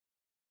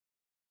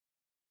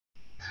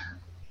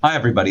Hi,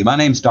 everybody. My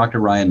name is Dr.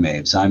 Ryan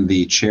Maves. I'm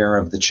the chair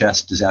of the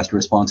CHEST Disaster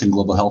Response and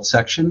Global Health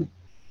section.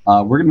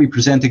 We're going to be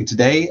presenting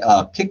today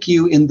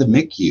PICU in the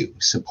MICU,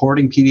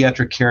 Supporting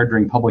Pediatric Care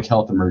During Public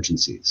Health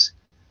Emergencies.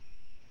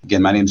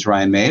 Again, my name is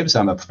Ryan Maves.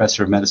 I'm a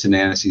professor of medicine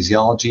and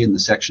anesthesiology in the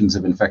sections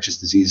of infectious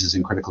diseases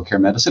and critical care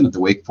medicine at the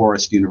Wake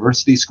Forest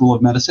University School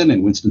of Medicine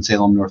in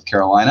Winston-Salem, North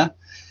Carolina.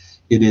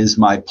 It is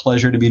my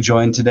pleasure to be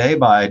joined today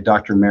by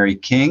Dr. Mary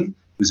King,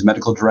 who's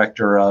medical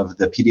director of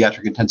the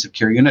Pediatric Intensive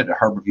Care Unit at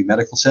Harborview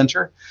Medical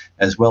Center,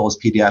 as well as as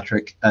a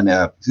pediatric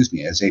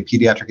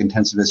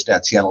intensivist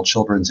at Seattle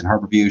Children's in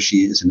Harborview.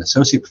 She is an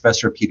associate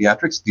professor of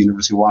pediatrics at the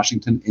University of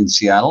Washington in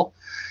Seattle,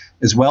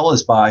 as well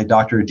as by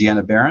Dr.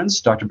 Deanna Behrens.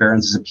 Dr.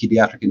 Behrens is a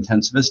pediatric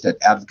intensivist at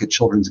Advocate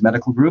Children's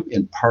Medical Group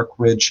in Park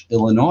Ridge,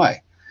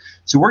 Illinois.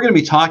 So we're going to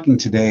be talking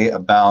today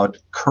about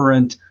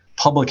current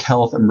public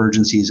health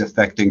emergencies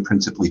affecting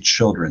principally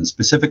children,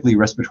 specifically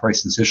respiratory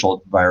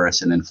syncytial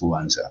virus and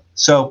influenza.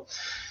 So,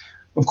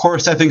 of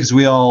course, I think as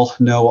we all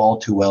know all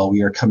too well,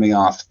 we are coming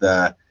off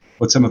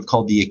what some have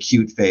called the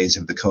acute phase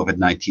of the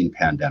COVID-19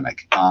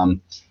 pandemic.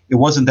 It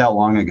wasn't that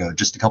long ago,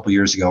 just a couple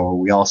years ago, where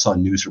we all saw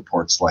news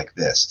reports like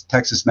this.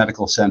 Texas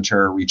Medical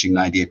Center reaching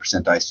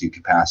 98% ICU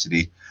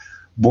capacity,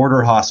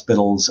 border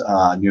hospitals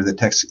near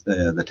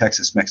the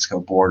Texas-Mexico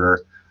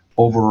border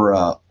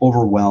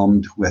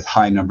overwhelmed with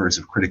high numbers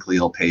of critically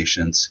ill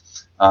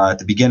patients. At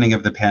the beginning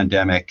of the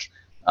pandemic,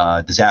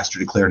 disaster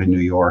declared in New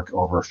York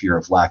over fear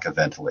of lack of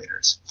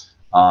ventilators.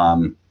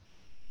 Now,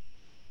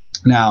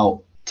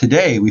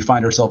 today, we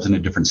find ourselves in a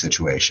different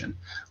situation.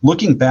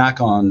 Looking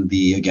back on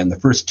the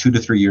first 2 to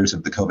 3 years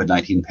of the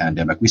COVID-19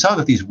 pandemic, we saw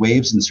that these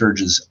waves and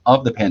surges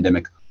of the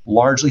pandemic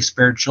largely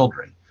spared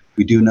children.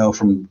 We do know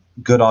from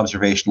good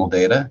observational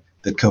data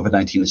that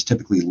COVID-19 is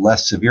typically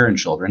less severe in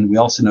children. We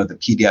also know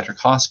that pediatric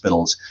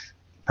hospitals,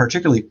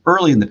 particularly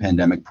early in the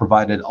pandemic,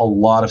 provided a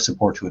lot of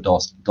support to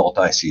adult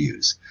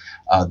ICUs.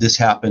 This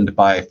happened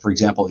by, for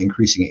example,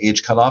 increasing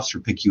age cutoffs for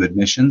PICU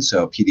admissions,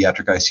 so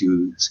pediatric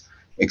ICUs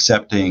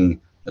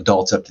accepting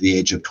adults up to the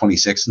age of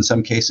 26 in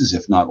some cases,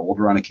 if not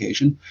older on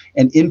occasion.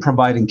 And in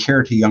providing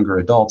care to younger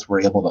adults,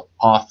 we're able to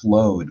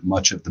offload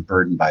much of the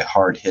burden by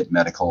hard-hit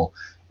medical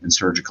and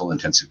surgical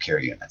intensive care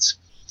units.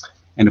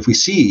 And if we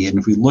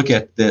look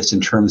at this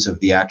in terms of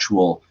the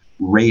actual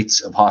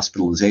rates of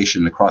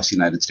hospitalization across the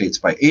United States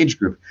by age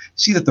group,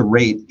 see that the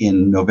rate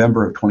in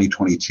November of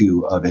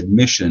 2022 of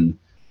admission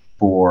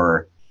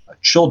for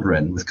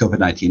children with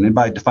COVID-19, and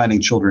by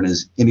defining children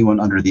as anyone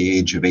under the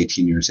age of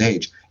 18 years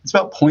age, it's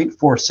about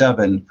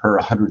 0.47 per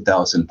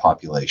 100,000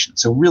 population.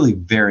 So really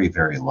very,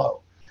 very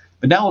low.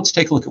 But now let's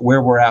take a look at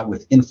where we're at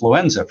with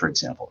influenza, for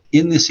example.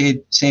 In this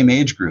same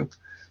age group,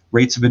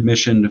 rates of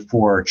admission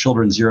for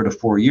children 0 to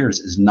 4 years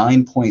is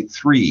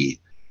 9.3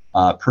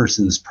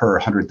 persons per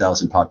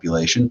 100,000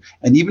 population.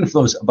 And even for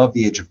those above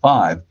the age of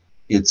 5,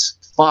 it's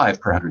 5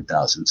 per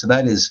 100,000. So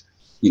that is,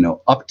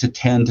 up to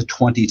 10 to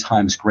 20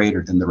 times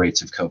greater than the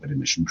rates of COVID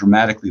admission,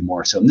 dramatically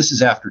more so. And this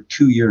is after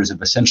 2 years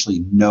of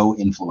essentially no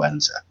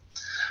influenza.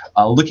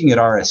 Looking at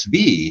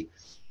RSV,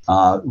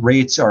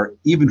 rates are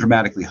even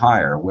dramatically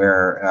higher,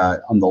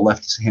 where on the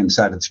left-hand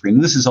side of the screen,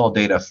 and this is all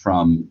data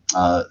from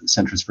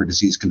Centers for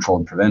Disease Control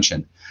and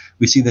Prevention,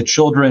 we see that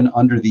children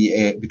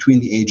between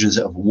the ages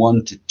of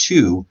 1 to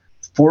 2,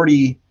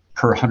 40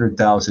 per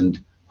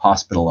 100,000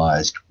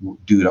 hospitalized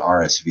due to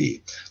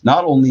RSV.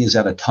 Not only is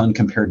that a ton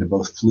compared to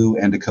both flu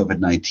and to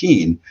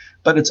COVID-19,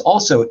 but it's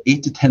also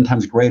 8 to 10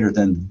 times greater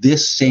than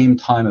this same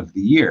time of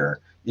the year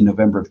in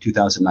November of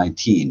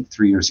 2019,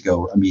 3 years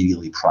ago,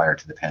 immediately prior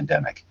to the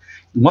pandemic.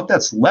 And what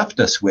that's left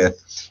us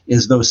with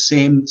is those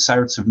same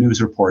sorts of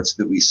news reports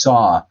that we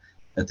saw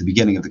at the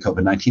beginning of the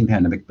COVID-19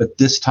 pandemic, but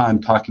this time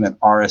talking about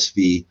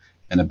RSV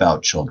and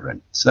about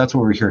children. So that's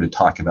what we're here to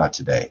talk about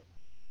today.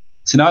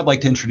 So now I'd like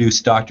to introduce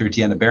Dr.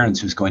 Deanna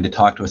Behrens, who's going to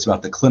talk to us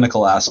about the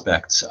clinical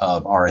aspects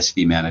of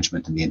RSV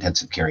management in the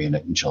intensive care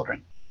unit in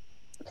children.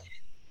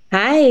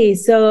 Hi,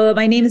 so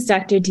my name is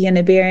Dr.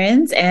 Deanna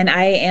Behrens, and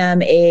I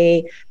am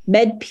a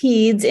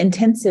med-peds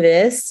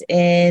intensivist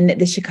in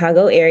the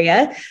Chicago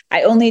area.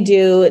 I only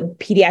do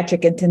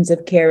pediatric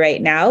intensive care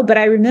right now, but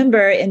I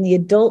remember in the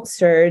adult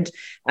surge,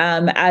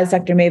 as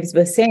Dr. Maves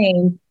was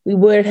saying, we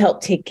were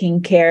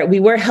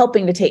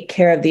helping to take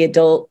care of the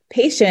adult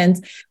patients.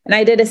 And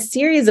I did a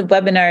series of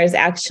webinars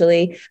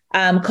actually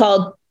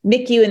called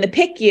MICU and the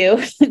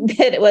PICU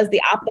that was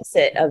the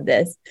opposite of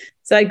this.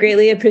 So I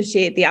greatly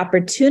appreciate the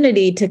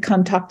opportunity to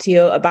come talk to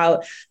you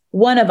about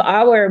one of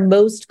our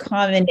most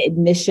common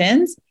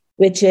admissions,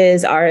 which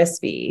is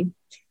RSV.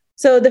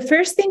 So the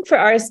first thing for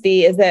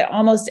RSV is that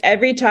almost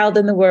every child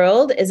in the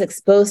world is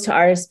exposed to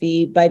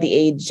RSV by the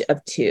age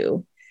of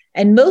 2.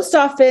 And most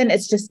often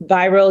it's just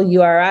viral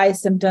URI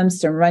symptoms,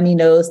 some runny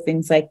nose,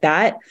 things like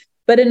that.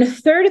 But in a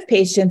third of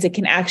patients, it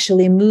can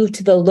actually move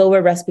to the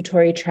lower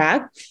respiratory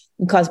tract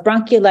and cause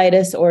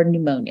bronchiolitis or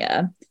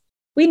pneumonia.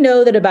 We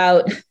know that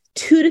about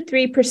 2 to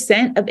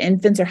 3% of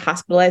infants are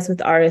hospitalized with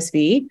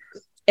RSV,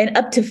 and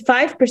up to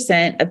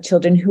 5% of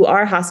children who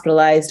are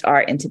hospitalized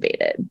are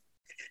intubated.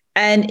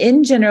 And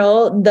in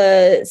general,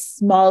 the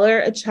smaller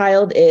a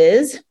child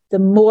is, the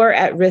more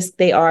at risk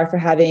they are for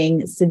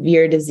having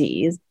severe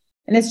disease.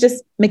 And it's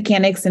just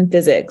mechanics and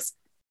physics.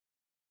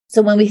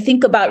 So when we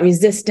think about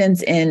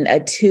resistance in a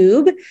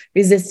tube,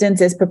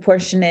 resistance is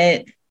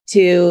proportionate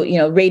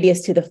to,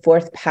 radius to the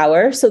fourth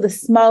power. So the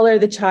smaller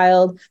the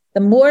child,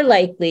 the more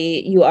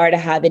likely you are to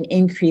have an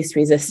increased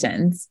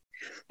resistance.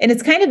 And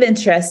it's kind of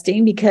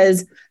interesting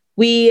because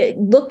we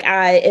look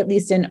at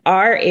least in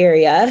our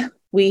area,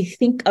 we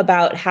think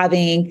about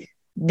having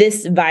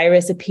this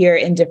virus appear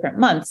in different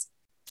months.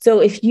 So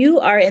if you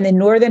are in the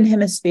Northern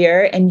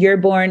Hemisphere and you're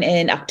born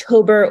in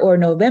October or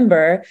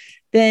November,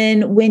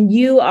 then when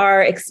you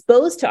are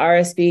exposed to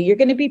RSV, you're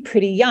going to be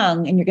pretty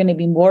young and you're going to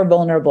be more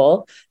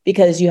vulnerable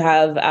because you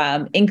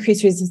have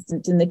increased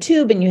resistance in the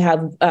tube and you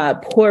have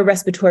poor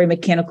respiratory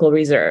mechanical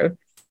reserve.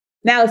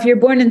 Now, if you're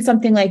born in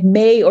something like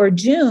May or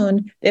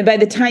June, then by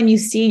the time you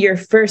see your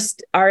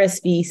first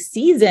RSV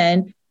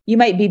season, you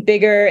might be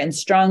bigger and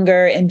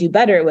stronger and do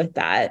better with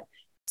that.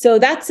 So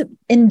that's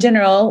in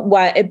general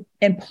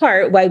in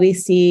part why we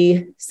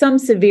see some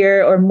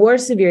severe or more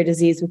severe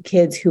disease with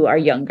kids who are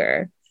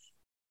younger.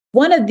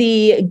 One of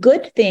the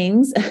good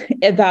things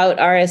about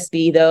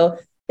RSV, though,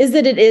 is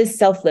that it is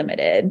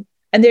self-limited.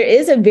 And there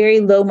is a very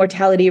low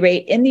mortality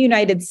rate in the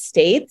United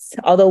States,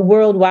 although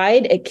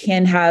worldwide it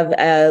can have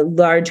a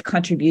large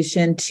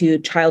contribution to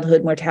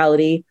childhood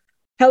mortality.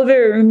 However,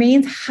 it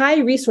remains high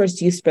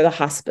resource use for the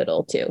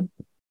hospital too.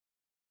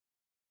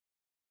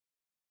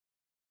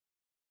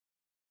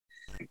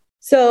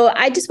 So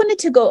I just wanted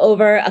to go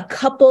over a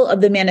couple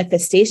of the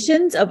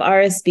manifestations of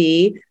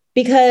RSV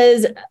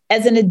because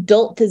as an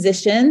adult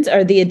physician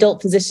or the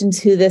adult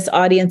physicians who this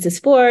audience is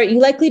for,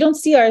 you likely don't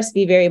see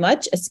RSV very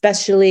much,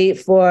 especially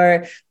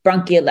for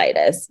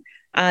bronchiolitis.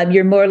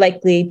 You're more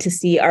likely to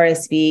see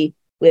RSV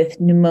with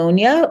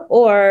pneumonia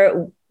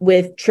or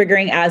with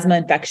triggering asthma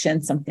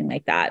infection, something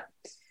like that.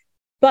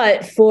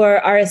 But for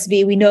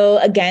RSV, we know,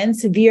 again,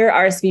 severe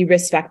RSV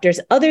risk factors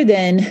other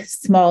than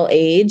small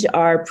age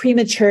are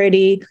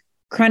prematurity,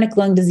 chronic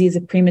lung disease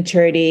of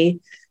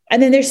prematurity,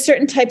 and then there's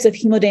certain types of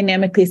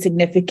hemodynamically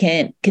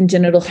significant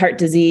congenital heart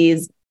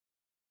disease,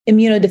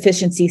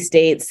 immunodeficiency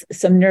states,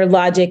 some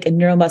neurologic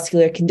and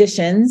neuromuscular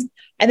conditions.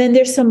 And then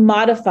there's some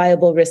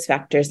modifiable risk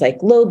factors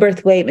like low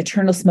birth weight,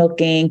 maternal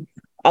smoking,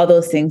 all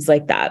those things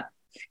like that.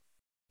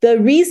 The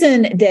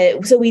reason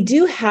so we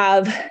do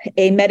have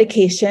a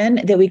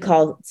medication that we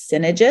call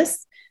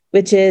Synagis,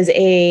 which is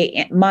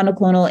a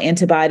monoclonal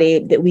antibody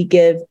that we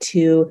give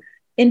to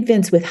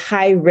infants with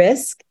high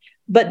risk.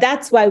 But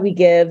that's why we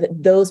give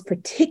those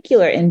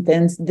particular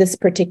infants this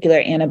particular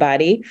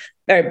antibody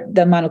or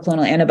the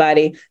monoclonal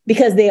antibody,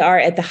 because they are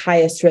at the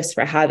highest risk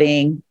for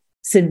having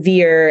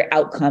severe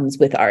outcomes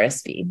with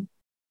RSV.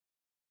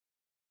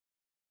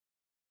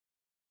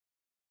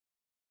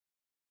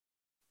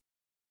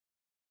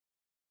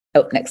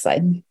 Oh, next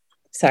slide.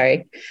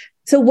 Sorry.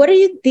 So what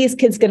are these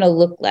kids going to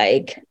look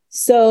like?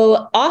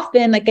 So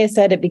often, like I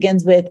said, it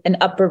begins with an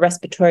upper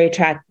respiratory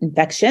tract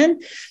infection.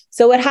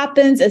 So what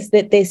happens is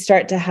that they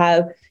start to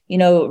have,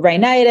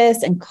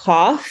 rhinitis and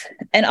cough,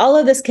 and all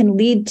of this can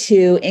lead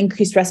to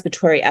increased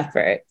respiratory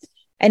effort.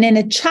 And in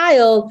a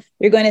child,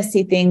 you're going to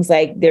see things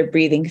like they're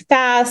breathing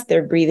fast,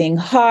 they're breathing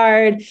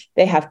hard,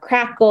 they have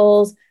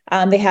crackles,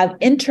 they have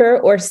inter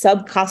or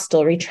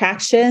subcostal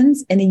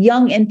retractions. In the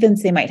young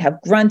infants, they might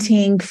have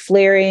grunting,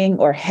 flaring,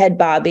 or head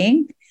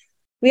bobbing.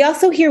 We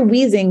also hear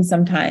wheezing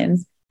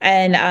sometimes.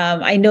 And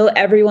I know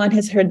everyone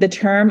has heard the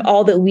term,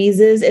 all that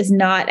wheezes is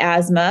not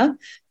asthma,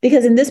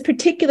 because in this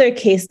particular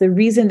case, the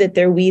reason that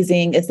they're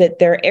wheezing is that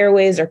their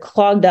airways are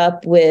clogged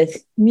up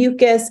with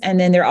mucus, and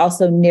then they're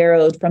also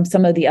narrowed from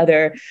some of the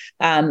other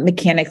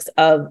mechanics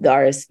of the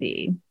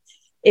RSV.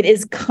 It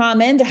is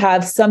common to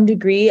have some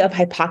degree of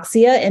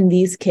hypoxia in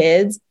these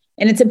kids.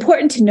 And it's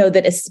important to know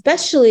that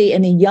especially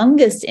in the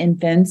youngest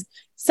infants,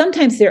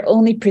 sometimes their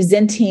only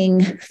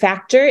presenting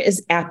factor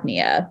is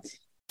apnea.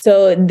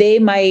 So they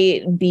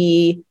might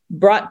be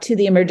brought to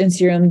the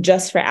emergency room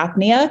just for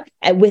apnea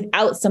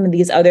without some of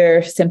these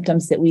other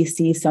symptoms that we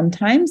see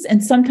sometimes.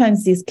 And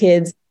sometimes these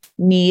kids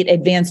need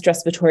advanced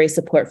respiratory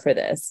support for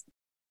this.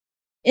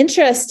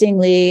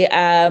 Interestingly,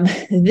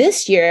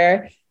 this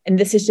year, and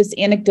this is just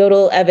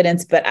anecdotal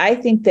evidence, but I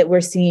think that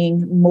we're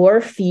seeing more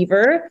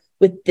fever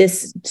with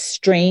this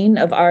strain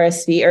of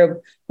RSV,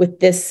 or with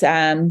this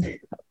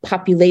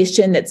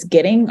population that's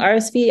getting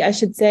RSV, I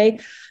should say.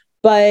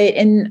 But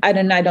I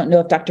don't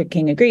know if Dr.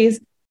 King agrees,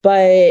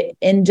 but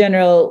in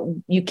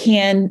general, you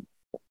can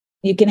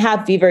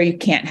have fever, you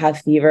can't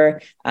have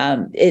fever.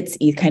 It's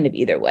kind of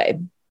either way.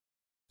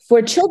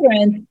 For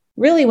children,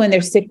 really when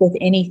they're sick with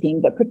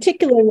anything, but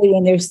particularly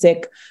when they're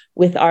sick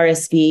with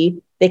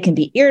RSV, they can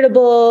be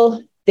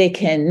irritable, they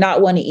can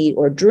not want to eat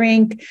or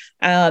drink,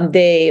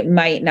 they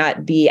might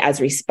not be as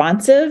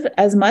responsive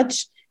as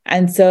much.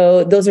 And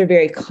so those are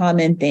very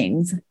common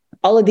things.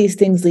 All of these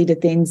things lead to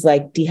things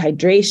like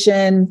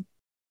dehydration,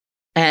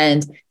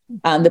 and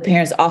the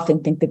parents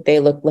often think that they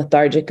look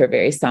lethargic or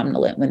very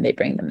somnolent when they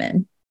bring them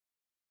in.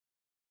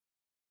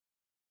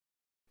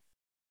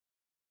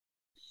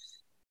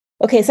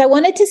 Okay, so I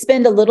wanted to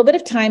spend a little bit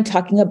of time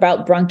talking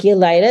about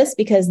bronchiolitis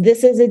because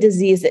this is a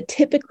disease that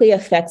typically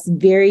affects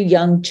very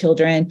young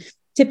children,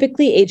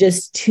 typically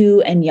ages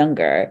 2 and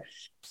younger.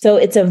 So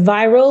it's a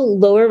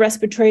viral lower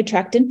respiratory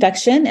tract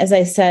infection. As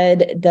I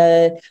said,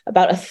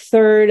 about a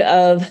third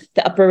of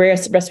the upper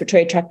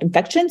respiratory tract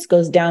infections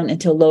goes down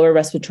into lower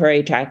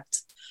respiratory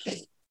tracts.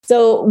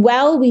 So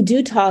while we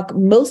do talk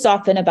most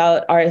often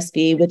about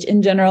RSV, which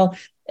in general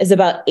is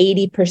about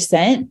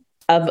 80%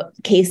 of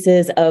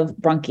cases of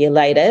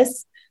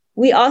bronchiolitis,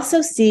 we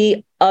also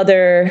see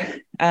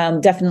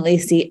definitely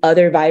see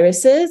other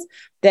viruses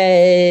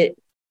that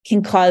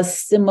can cause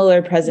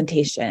similar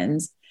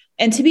presentations.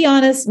 And to be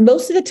honest,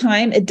 most of the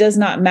time, it does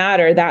not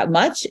matter that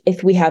much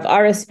if we have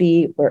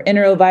RSV or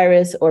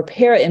enterovirus or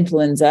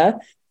parainfluenza.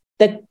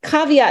 The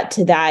caveat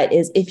to that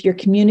is if your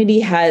community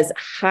has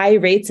high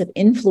rates of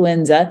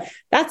influenza,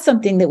 that's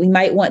something that we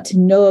might want to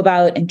know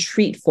about and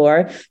treat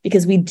for,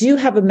 because we do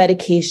have a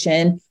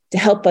medication to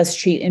help us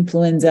treat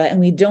influenza, and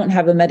we don't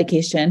have a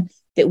medication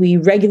that we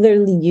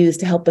regularly use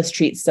to help us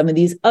treat some of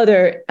these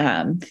other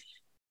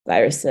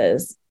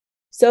viruses.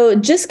 So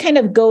just kind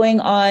of going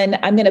on,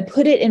 I'm going to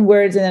put it in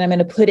words and then I'm going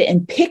to put it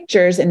in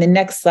pictures in the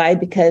next slide,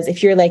 because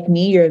if you're like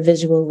me, you're a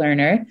visual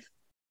learner.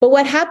 But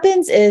what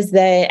happens is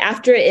that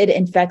after it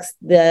infects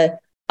the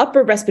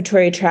upper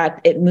respiratory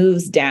tract, it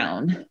moves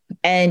down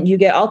and you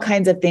get all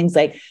kinds of things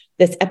like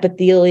this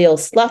epithelial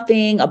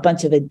sloughing, a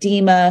bunch of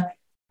edema,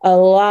 a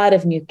lot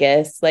of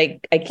mucus.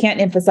 Like, I can't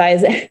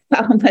emphasize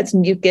how much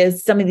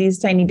mucus some of these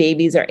tiny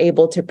babies are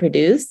able to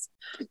produce.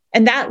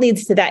 And that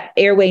leads to that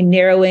airway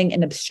narrowing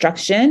and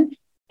obstruction.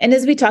 And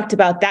as we talked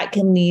about, that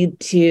can lead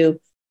to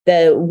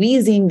the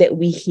wheezing that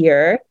we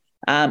hear.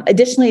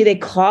 Additionally, they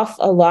cough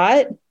a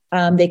lot.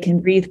 They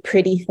can breathe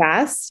pretty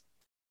fast.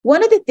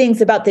 One of the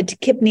things about the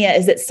tachypnea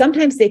is that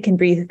sometimes they can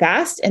breathe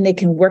fast and they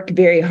can work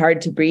very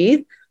hard to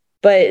breathe.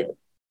 But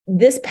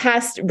this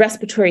past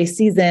respiratory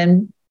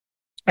season,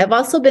 I've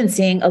also been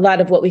seeing a lot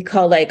of what we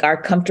call like our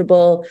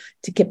comfortable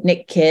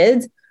tachypnic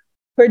kids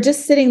who are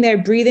just sitting there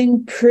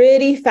breathing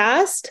pretty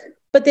fast,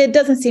 but it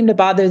doesn't seem to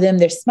bother them.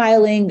 They're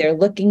smiling, they're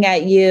looking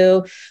at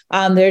you,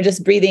 they're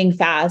just breathing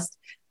fast.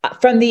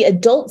 From the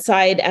adult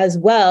side as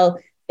well,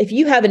 if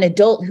you have an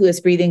adult who is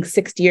breathing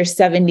 60 or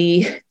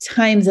 70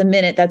 times a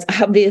minute, that's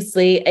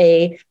obviously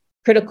a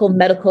critical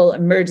medical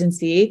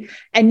emergency.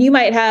 And you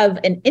might have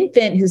an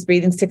infant who's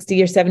breathing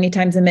 60 or 70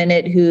 times a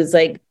minute who's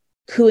like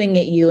cooing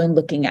at you and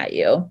looking at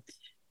you.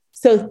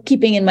 So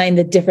keeping in mind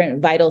the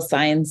different vital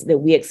signs that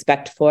we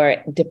expect for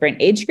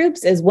different age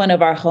groups is one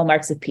of our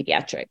hallmarks of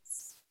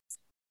pediatrics.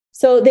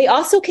 So they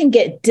also can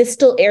get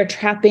distal air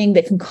trapping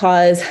that can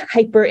cause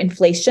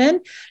hyperinflation,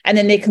 and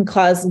then they can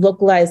cause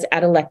localized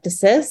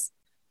atelectasis.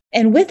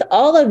 And with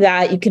all of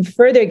that, you can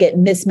further get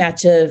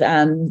mismatch of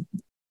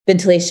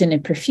ventilation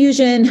and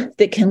perfusion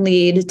that can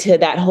lead to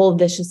that whole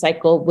vicious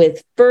cycle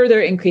with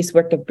further increased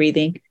work of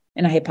breathing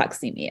and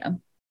hypoxemia.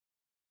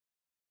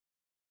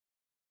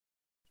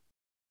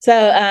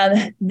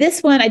 So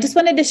this one, I just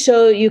wanted to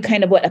show you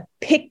kind of what a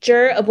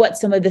picture of what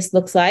some of this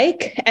looks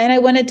like. And I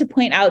wanted to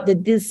point out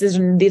that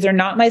these are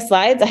not my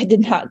slides. I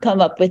did not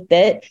come up with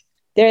it.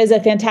 There is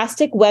a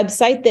fantastic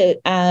website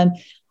that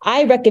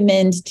I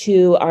recommend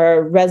to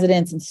our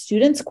residents and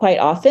students quite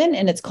often,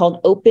 and it's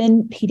called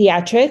Open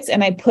Pediatrics.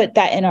 And I put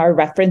that in our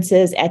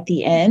references at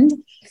the end.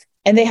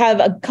 And they have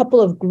a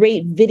couple of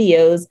great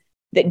videos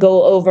that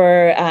go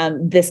over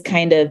this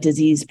kind of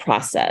disease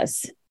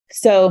process.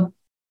 So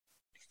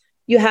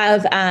you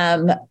have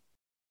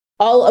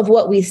all of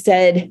what we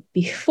said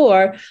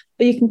before,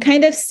 but you can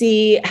kind of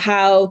see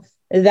how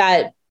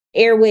that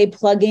airway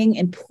plugging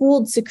and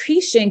pooled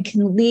secretion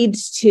can lead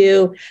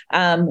to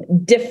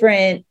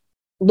different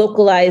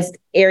localized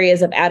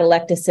areas of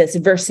atelectasis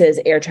versus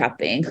air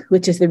trapping,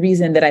 which is the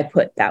reason that I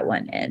put that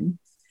one in.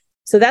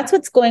 So that's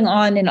what's going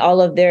on in all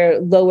of their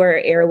lower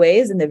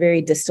airways and the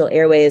very distal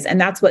airways.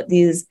 And that's what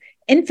these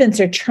infants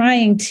are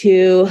trying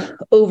to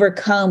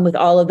overcome with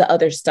all of the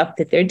other stuff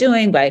that they're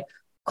doing by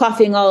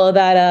coughing all of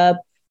that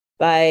up,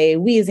 by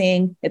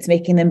wheezing. It's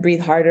making them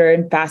breathe harder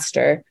and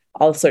faster,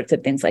 all sorts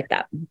of things like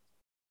that.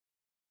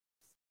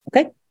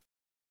 Okay.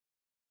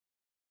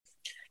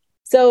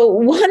 So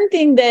one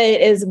thing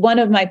that is one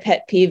of my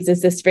pet peeves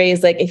is this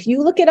phrase, like, if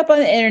you look it up on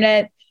the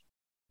internet,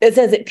 it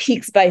says it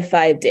peaks by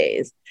 5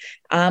 days.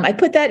 I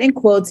put that in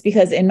quotes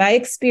because in my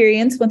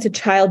experience, once a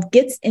child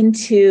gets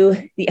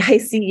into the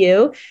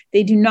ICU,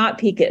 they do not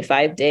peak at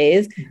 5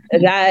 days.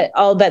 That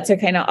all bets are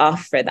kind of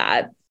off for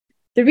that.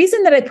 The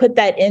reason that I put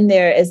that in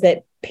there is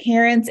that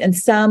parents and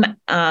some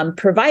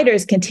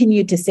providers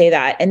continue to say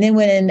that. And then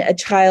when a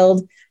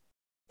child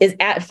is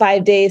at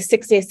 5 days,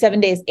 6 days, 7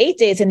 days, 8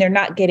 days, and they're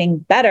not getting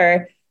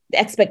better, the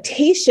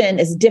expectation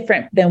is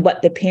different than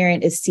what the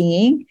parent is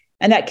seeing.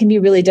 And that can be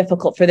really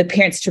difficult for the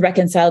parents to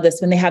reconcile this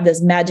when they have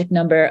this magic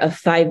number of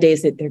 5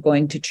 days that they're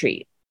going to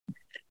treat.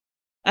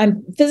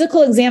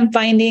 Physical exam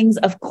findings,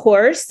 of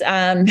course,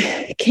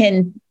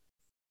 can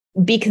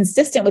be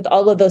consistent with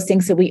all of those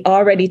things that we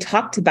already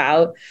talked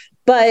about.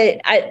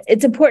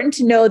 It's important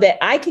to know that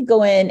I could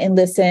go in and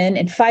listen,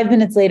 and 5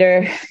 minutes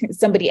later,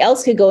 somebody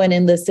else could go in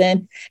and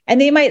listen, and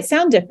they might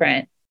sound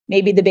different.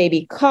 Maybe the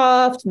baby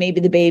coughed,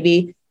 maybe the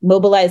baby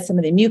mobilized some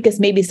of the mucus,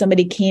 maybe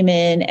somebody came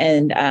in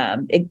and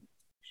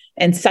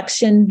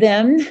suctioned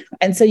them.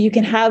 And so you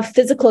can have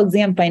physical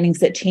exam findings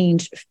that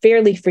change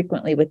fairly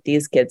frequently with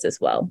these kids as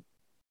well.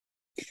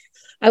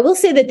 I will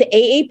say that the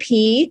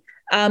AAP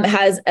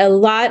has a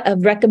lot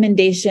of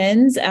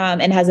recommendations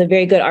and has a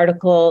very good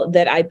article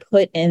that I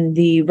put in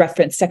the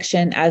reference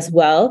section as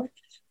well.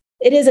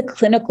 It is a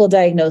clinical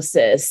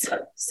diagnosis.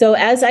 So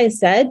as I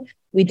said,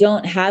 we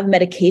don't have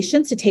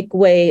medications to take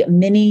away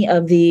many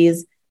of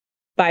these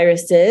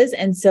viruses.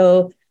 And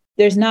so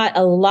there's not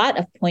a lot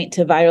of point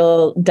to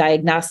viral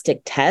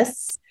diagnostic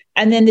tests.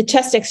 And then the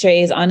chest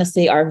x-rays,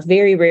 honestly, are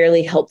very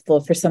rarely helpful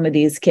for some of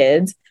these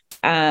kids.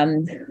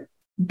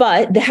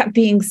 But that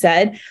being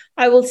said,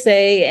 I will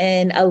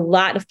say in a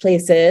lot of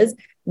places,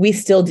 we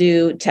still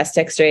do chest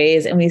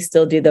x-rays and we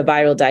still do the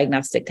viral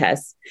diagnostic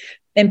tests.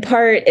 In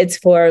part, it's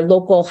for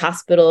local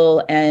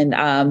hospital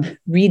and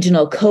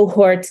regional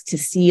cohorts to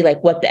see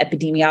like what the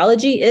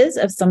epidemiology is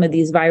of some of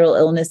these viral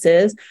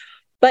illnesses.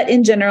 But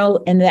in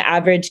general, in the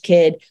average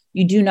kid,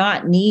 you do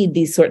not need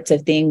these sorts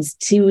of things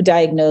to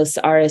diagnose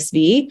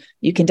RSV.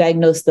 You can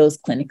diagnose those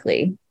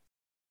clinically.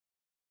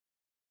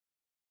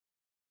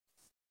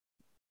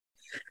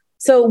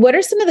 So what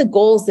are some of the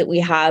goals that we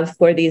have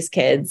for these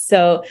kids?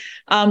 So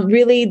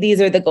really, these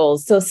are the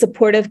goals. So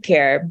supportive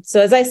care. So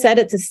as I said,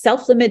 it's a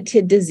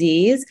self-limited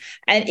disease.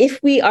 And if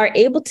we are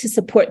able to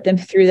support them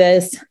through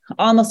this,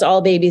 almost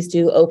all babies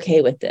do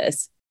okay with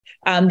this.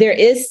 There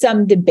is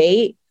some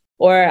debate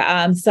or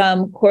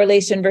some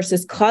correlation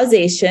versus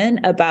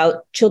causation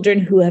about children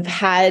who have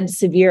had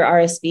severe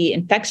RSV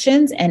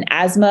infections and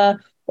asthma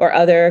or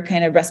other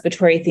kind of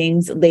respiratory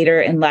things later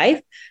in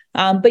life.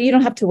 But you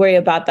don't have to worry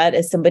about that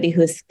as somebody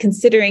who is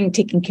considering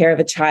taking care of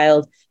a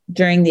child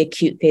during the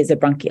acute phase of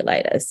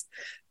bronchiolitis.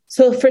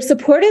 So for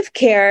supportive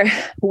care,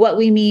 what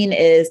we mean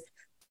is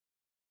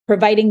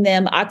providing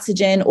them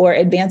oxygen or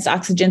advanced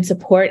oxygen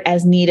support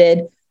as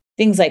needed,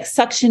 things like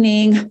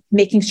suctioning,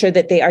 making sure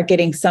that they are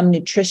getting some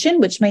nutrition,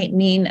 which might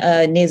mean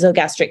a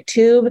nasogastric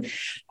tube,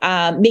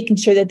 making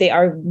sure that they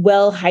are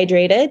well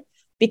hydrated.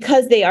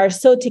 Because they are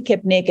so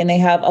tachypnic and they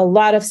have a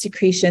lot of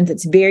secretions,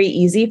 it's very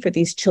easy for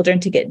these children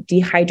to get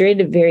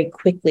dehydrated very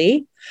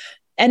quickly.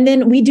 And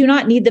then we do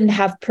not need them to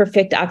have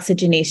perfect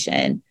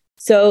oxygenation.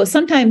 So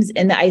sometimes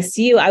in the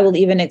ICU, I will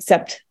even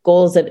accept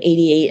goals of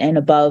 88 and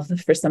above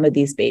for some of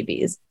these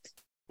babies.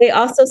 They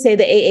also say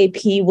the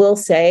AAP will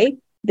say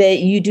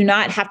that you do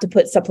not have to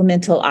put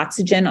supplemental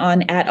oxygen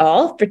on at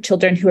all for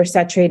children who are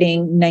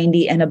saturating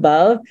 90 and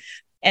above.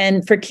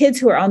 And for kids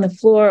who are on the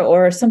floor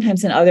or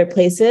sometimes in other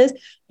places,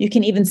 you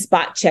can even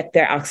spot check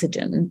their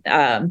oxygen.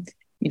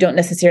 You don't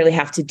necessarily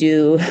have to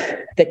do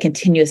the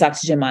continuous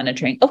oxygen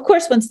monitoring. Of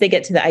course, once they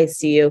get to the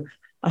ICU,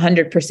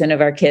 100%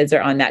 of our kids are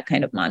on that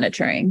kind of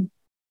monitoring.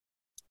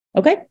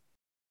 Okay.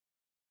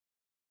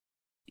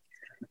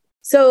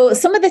 So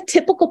some of the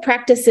typical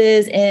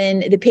practices in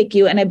the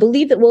PICU, and I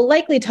believe that we'll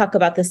likely talk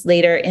about this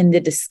later in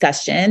the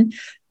discussion,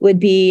 would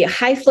be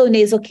high flow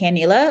nasal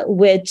cannula,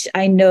 which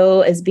I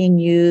know is being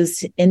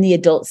used in the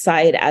adult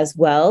side as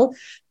well.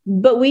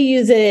 But we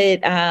use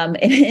it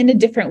in a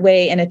different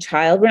way in a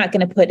child. We're not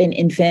going to put an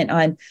infant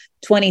on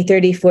 20,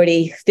 30,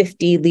 40,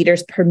 50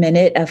 liters per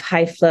minute of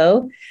high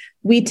flow.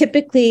 We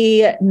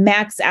typically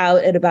max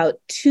out at about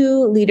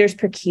 2 liters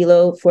per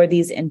kilo for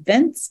these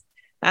infants.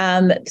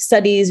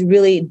 Studies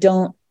really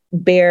don't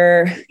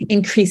bear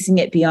increasing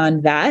it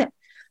beyond that.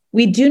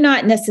 We do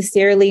not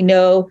necessarily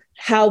know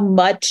how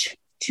much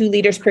 2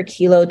 liters per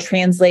kilo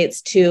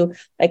translates to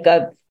like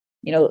a,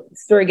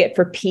 surrogate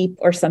for PEEP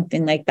or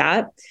something like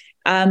that.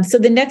 So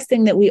the next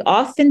thing that we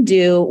often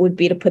do would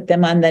be to put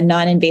them on the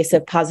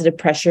non-invasive positive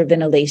pressure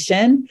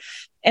ventilation.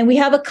 And we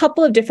have a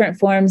couple of different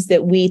forms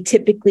that we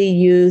typically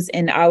use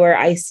in our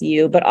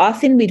ICU, but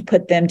often we'd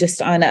put them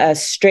just on a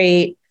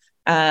straight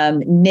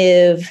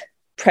NIV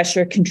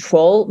pressure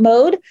control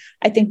mode.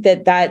 I think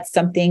that that's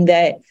something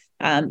that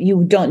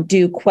you don't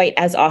do quite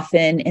as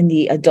often in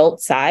the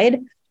adult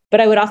side,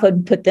 but I would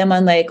often put them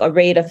on like a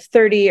rate of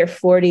 30 or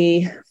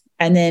 40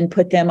 and then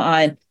put them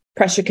on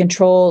pressure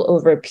control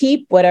over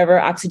PEEP, whatever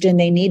oxygen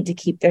they need to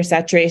keep their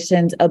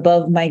saturations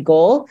above my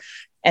goal.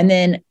 And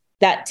then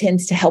that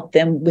tends to help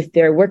them with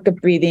their work of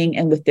breathing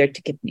and with their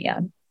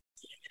tachypnea.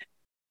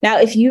 Now,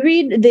 if you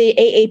read the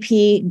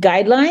AAP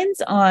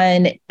guidelines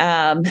on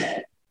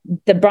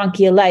the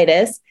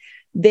bronchiolitis,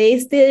 they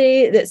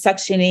say that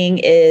suctioning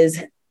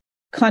is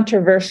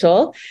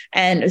controversial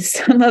and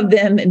some of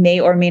them may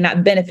or may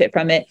not benefit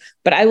from it.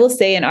 But I will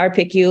say in our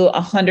PICU,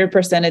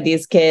 100% of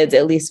these kids,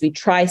 at least we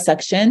try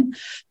suction.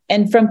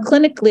 And from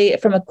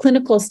a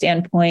clinical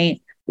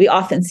standpoint, we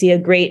often see a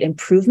great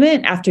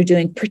improvement after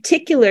doing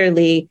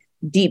particularly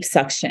deep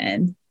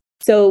suction.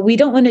 So we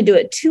don't want to do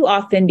it too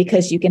often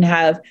because you can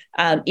have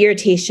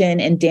irritation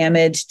and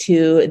damage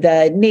to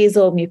the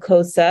nasal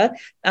mucosa.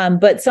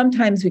 But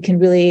sometimes we can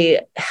really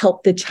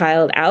help the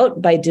child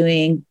out by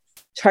doing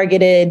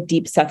targeted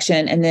deep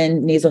suction, and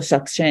then nasal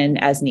suction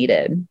as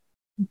needed.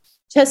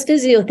 Chest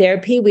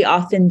physiotherapy we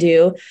often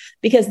do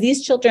because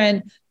these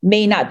children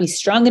may not be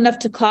strong enough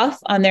to cough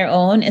on their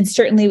own. And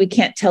certainly we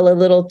can't tell a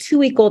little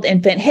 2-week-old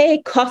infant,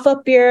 hey, cough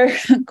up your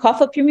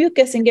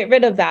mucus and get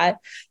rid of that.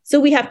 So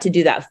we have to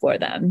do that for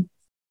them.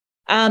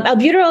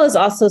 Albuterol is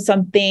also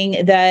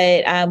something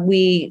that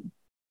we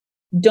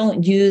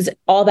don't use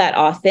all that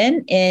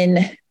often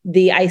in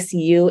the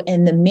ICU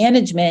in the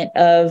management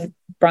of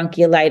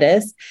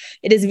bronchiolitis.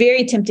 It is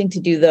very tempting to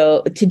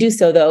do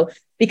so though,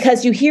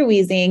 because you hear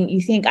wheezing, you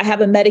think I have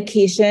a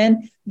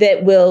medication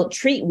that will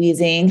treat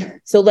wheezing,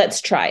 so let's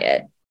try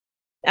it.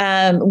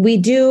 We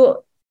do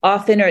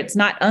often, or it's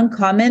not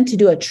uncommon to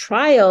do a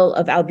trial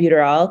of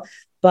albuterol,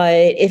 but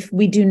if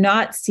we do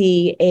not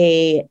see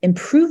a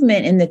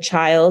improvement in the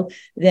child,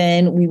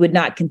 then we would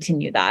not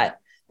continue that.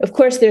 Of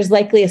course, there's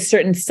likely a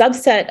certain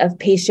subset of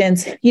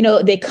patients,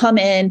 they come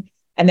in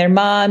and their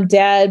mom,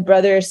 dad,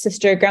 brother,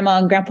 sister, grandma,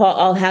 and grandpa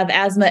all have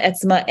asthma,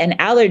 eczema, and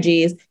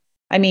allergies.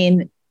 I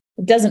mean,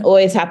 it doesn't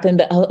always happen,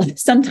 but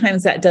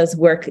sometimes that does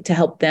work to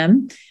help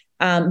them.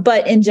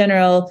 But in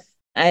general,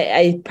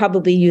 I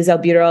probably use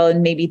albuterol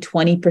in maybe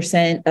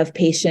 20% of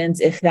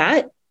patients, if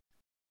that.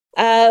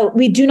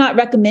 We do not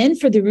recommend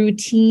for the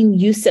routine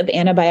use of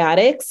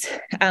antibiotics.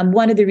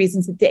 One of the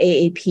reasons that the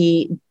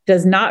AAP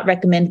does not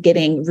recommend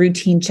getting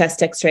routine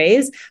chest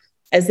x-rays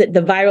is that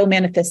the viral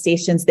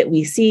manifestations that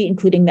we see,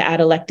 including the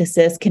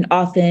atelectasis, can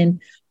often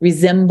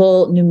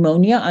resemble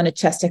pneumonia on a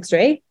chest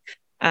x-ray.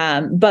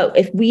 But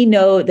if we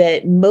know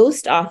that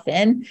most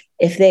often,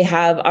 if they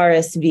have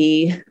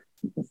RSV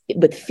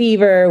with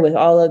fever, with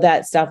all of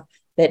that stuff,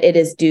 that it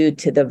is due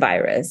to the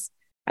virus.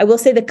 I will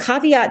say the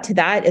caveat to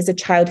that is a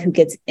child who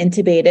gets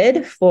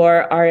intubated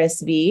for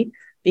RSV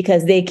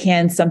because they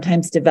can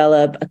sometimes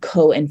develop a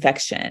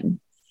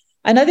co-infection.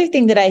 Another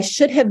thing that I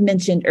should have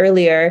mentioned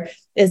earlier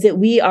is that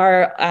we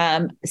are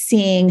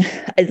seeing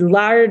a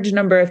large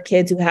number of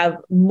kids who have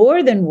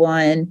more than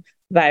one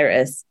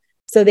virus.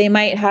 So they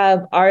might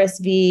have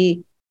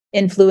RSV,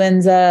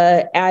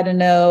 influenza,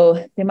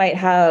 adeno, they might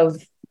have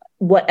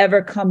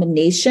whatever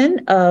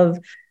combination of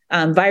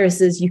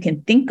viruses you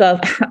can think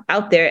of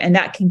out there, and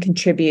that can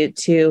contribute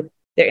to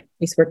their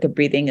increased work of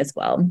breathing as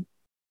well.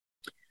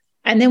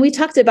 And then we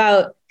talked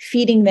about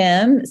feeding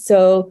them.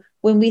 So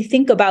when we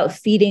think about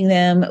feeding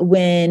them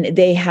when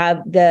they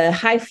have the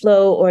high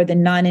flow or the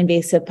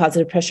non-invasive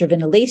positive pressure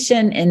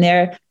ventilation in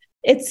there,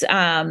 it's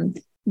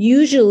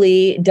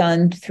usually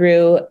done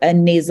through a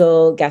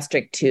nasal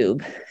gastric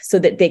tube so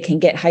that they can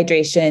get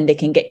hydration, they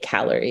can get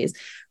calories.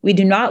 We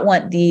do not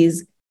want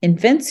these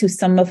infants,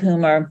 some of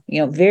whom are,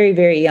 very,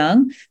 very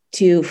young,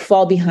 to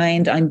fall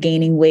behind on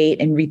gaining weight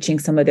and reaching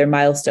some of their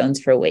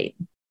milestones for weight.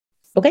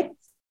 Okay.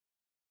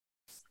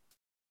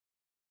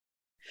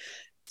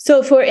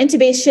 So for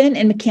intubation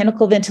and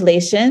mechanical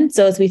ventilation,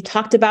 so as we've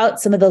talked about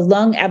some of the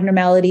lung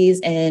abnormalities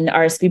in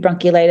RSV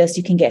bronchiolitis,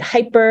 you can get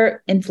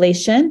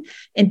hyperinflation,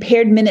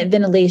 impaired minute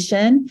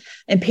ventilation,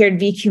 impaired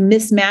VQ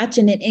mismatch,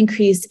 and an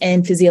increase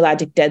in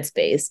physiologic dead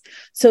space.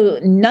 So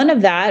none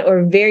of that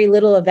or very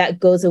little of that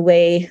goes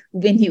away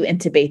when you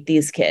intubate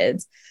these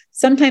kids.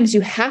 Sometimes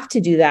you have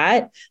to do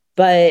that,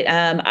 but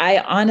I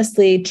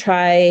honestly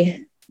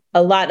try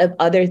a lot of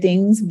other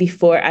things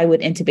before I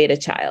would intubate a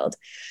child.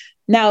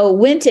 Now,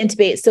 when to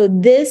intubate. So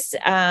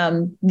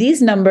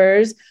these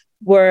numbers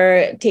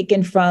were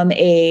taken from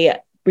a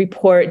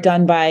report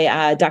done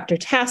by Dr.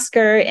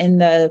 Tasker in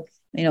the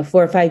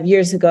 4 or 5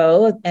 years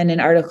ago, and an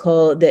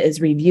article that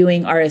is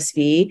reviewing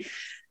RSV.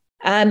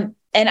 And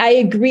I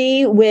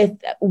agree with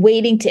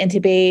waiting to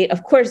intubate.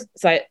 Of course,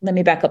 sorry, let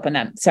me back up on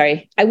that.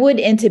 Sorry. I would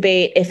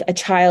intubate if a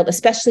child,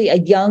 especially a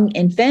young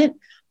infant,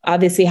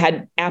 obviously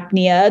had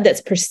apnea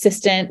that's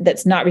persistent,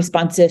 that's not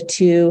responsive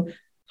to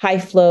high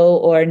flow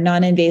or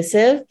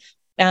non-invasive,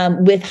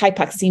 with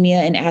hypoxemia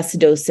and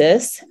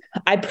acidosis.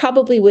 I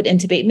probably would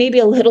intubate maybe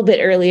a little bit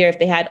earlier if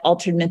they had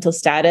altered mental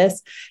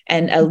status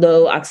and a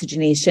low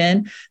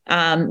oxygenation,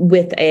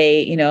 with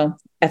a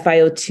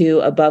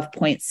FiO2 above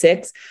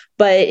 0.6.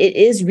 But it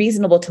is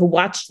reasonable to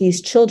watch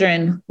these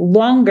children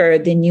longer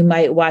than you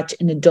might watch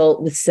an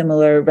adult with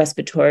similar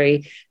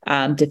respiratory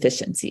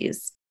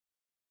deficiencies.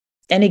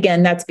 And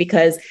again, that's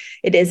because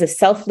it is a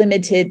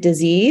self-limited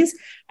disease.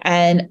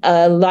 And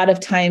a lot of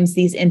times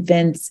these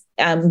infants,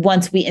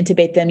 once we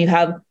intubate them, you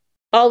have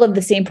all of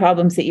the same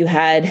problems that you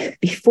had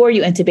before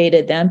you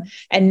intubated them.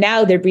 And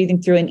now they're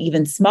breathing through an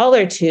even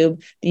smaller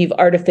tube that you've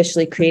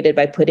artificially created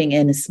by putting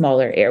in a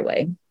smaller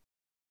airway.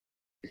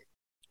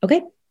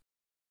 Okay.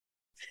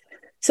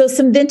 So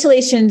some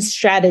ventilation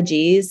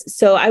strategies.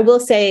 So I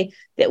will say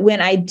that when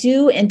I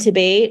do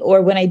intubate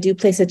or when I do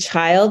place a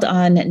child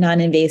on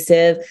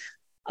non-invasive,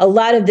 a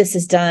lot of this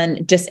is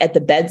done just at the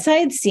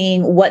bedside,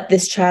 seeing what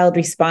this child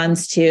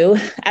responds to,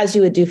 as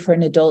you would do for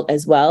an adult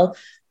as well.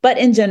 But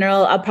in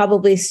general, I'll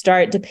probably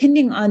start,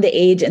 depending on the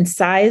age and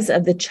size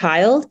of the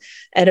child,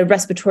 at a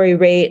respiratory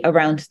rate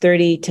around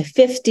 30 to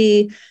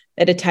 50,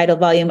 at a tidal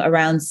volume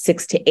around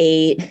 6 to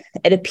 8,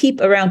 at a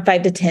PEEP around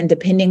 5 to 10,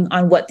 depending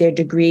on what their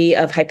degree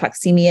of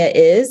hypoxemia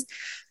is.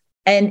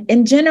 And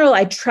in general,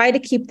 I try to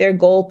keep their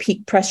goal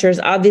peak pressures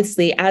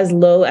obviously as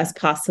low as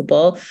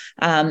possible.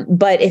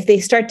 But if they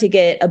start to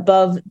get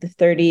above the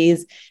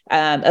 30s,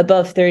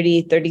 above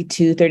 30,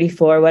 32,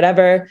 34,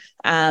 whatever,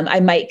 I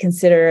might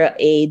consider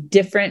a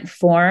different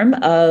form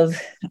of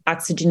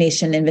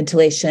oxygenation and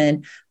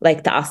ventilation,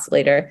 like the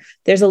oscillator.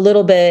 There's a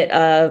little bit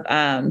of,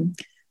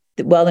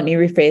 let me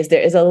rephrase.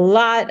 There is a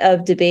lot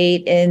of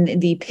debate in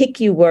the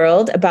PICU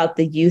world about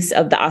the use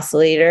of the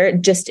oscillator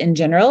just in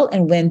general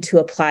and when to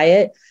apply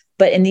it.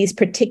 But in these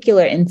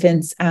particular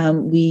infants,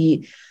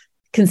 we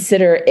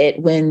consider it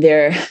when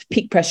their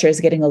peak pressure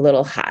is getting a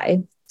little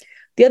high.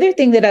 The other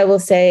thing that I will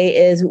say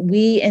is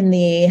we in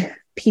the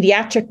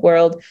pediatric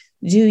world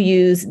do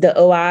use the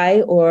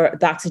OI, or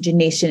the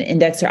oxygenation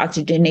index, or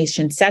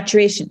oxygenation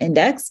saturation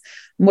index,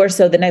 more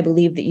so than I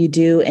believe that you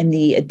do in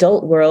the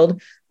adult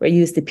world, where you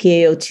use the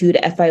PaO2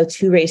 to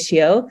FiO2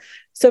 ratio.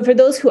 So for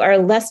those who are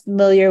less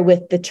familiar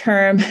with the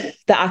term,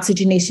 the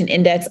oxygenation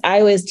index, I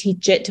always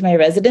teach it to my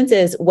residents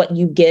as what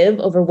you give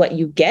over what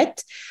you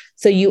get.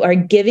 So you are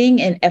giving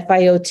an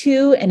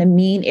FiO2 and a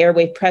mean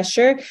airway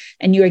pressure,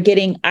 and you are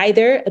getting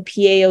either a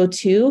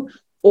PaO2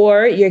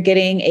 or you're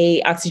getting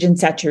a oxygen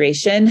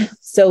saturation.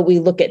 So we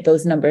look at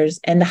those numbers,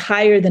 and the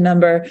higher the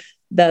number,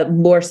 the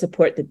more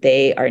support that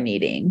they are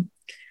needing.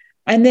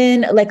 And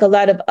then, like a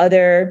lot of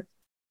other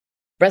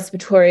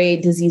respiratory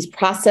disease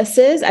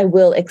processes, I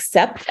will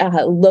accept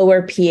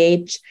lower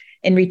pH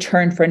in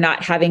return for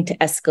not having to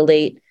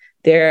escalate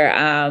their,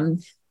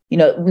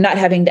 not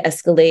having to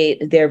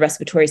escalate their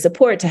respiratory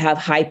support to have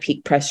high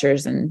peak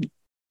pressures and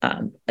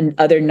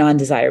other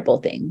non-desirable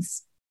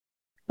things.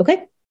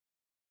 Okay.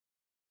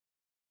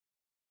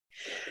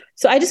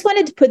 So I just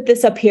wanted to put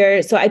this up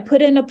here. So I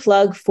put in a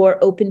plug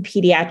for Open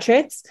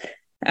Pediatrics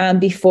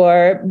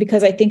before,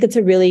 because I think it's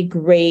a really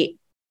great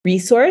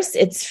resource.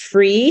 It's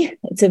free.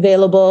 It's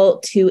available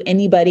to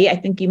anybody. I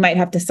think you might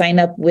have to sign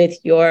up with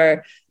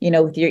your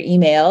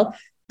email,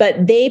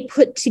 but they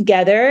put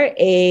together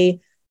a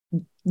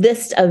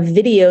list of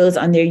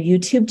videos on their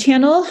YouTube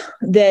channel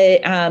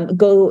that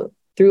go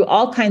through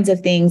all kinds of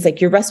things, like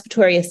your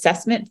respiratory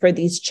assessment for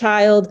these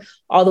child,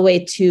 all the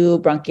way to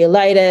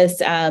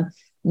bronchiolitis,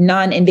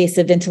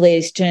 non-invasive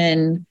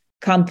ventilation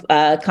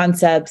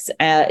concepts,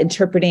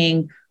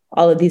 interpreting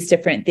all of these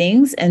different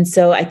things. And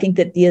so I think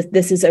that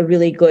this is a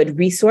really good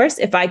resource.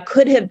 If I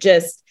could have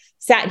just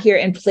sat here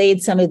and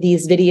played some of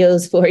these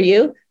videos for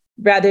you,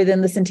 rather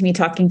than listen to me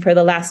talking for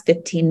the last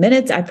 15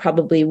 minutes, I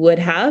probably would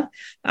have.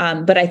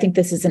 But I think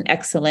this is an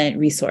excellent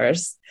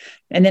resource.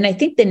 And then I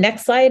think the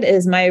next slide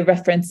is my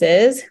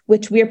references,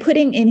 which we are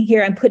putting in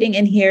here. I'm putting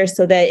in here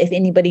so that if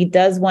anybody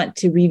does want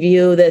to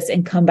review this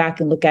and come back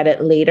and look at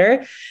it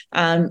later,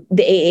 the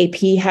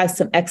AAP has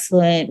some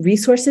excellent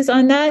resources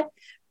on that,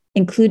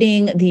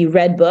 including the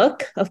Red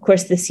Book, of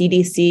course, the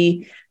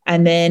CDC,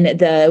 and then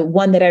the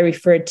one that I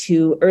referred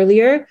to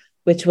earlier,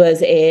 which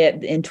was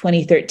in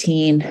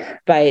 2013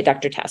 by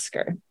Dr.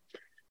 Tasker.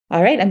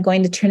 All right, I'm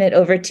going to turn it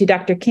over to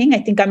Dr. King. I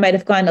think I might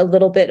have gone a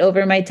little bit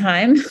over my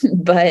time,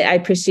 but I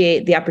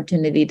appreciate the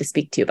opportunity to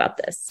speak to you about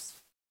this.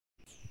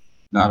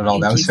 Not at all.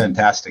 That was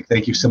fantastic.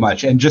 Thank you so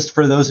much. And just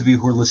for those of you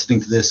who are listening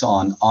to this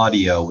on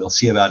audio, we'll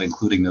see about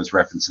including those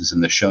references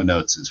in the show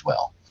notes as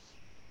well.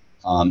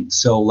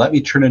 So let me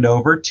turn it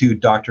over to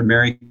Dr.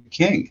 Mary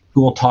King,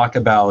 who will talk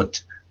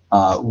about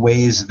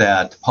ways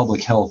that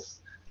public health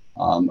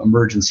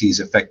emergencies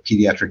affect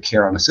pediatric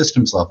care on a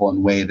systems level,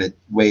 and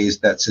ways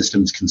that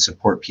systems can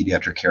support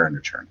pediatric care in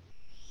return.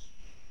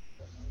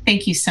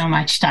 Thank you so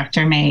much,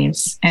 Dr.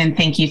 Maves, and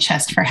thank you,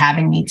 Chest, for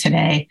having me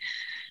today.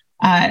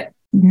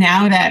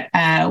 Now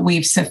that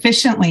we've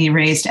sufficiently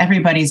raised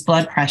everybody's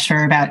blood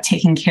pressure about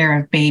taking care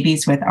of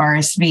babies with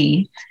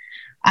RSV,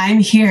 I'm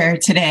here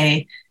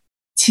today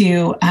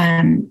to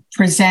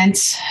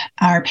present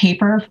our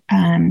paper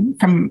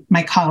from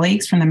my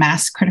colleagues from the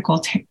Mass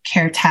Critical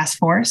Care Task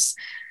Force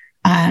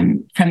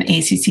from the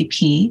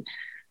ACCP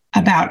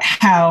about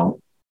how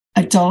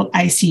adult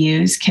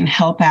ICUs can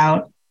help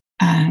out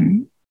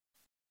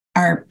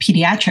our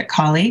pediatric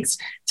colleagues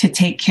to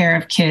take care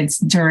of kids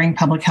during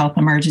public health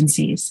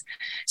emergencies.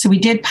 So we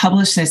did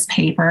publish this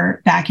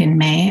paper back in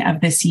May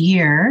of this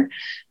year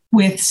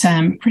with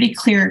some pretty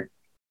clear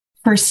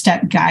first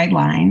step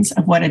guidelines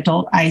of what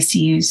adult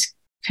ICUs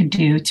could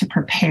do to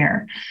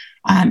prepare.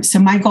 So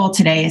my goal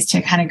today is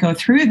to kind of go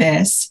through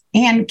this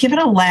and give it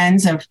a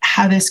lens of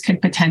how this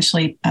could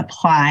potentially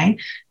apply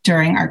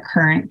during our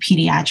current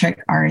pediatric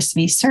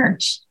RSV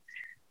surge.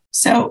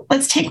 So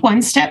let's take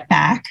one step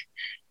back.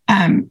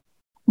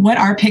 What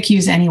are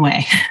PICUs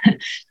anyway?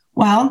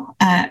 Well,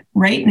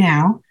 right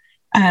now,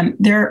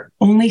 they're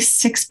only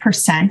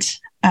 6%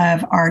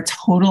 of our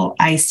total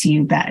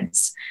ICU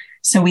beds.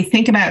 So we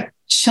think about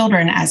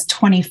children as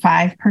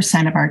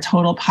 25% of our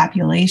total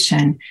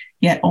population,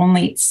 yet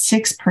only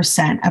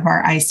 6% of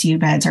our ICU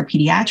beds are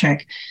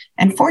pediatric.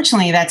 And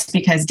fortunately, that's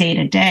because day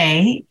to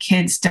day,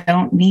 kids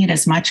don't need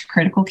as much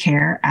critical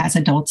care as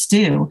adults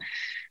do.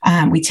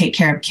 We take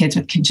care of kids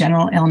with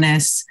congenital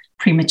illness,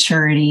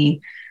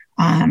 prematurity,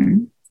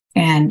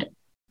 and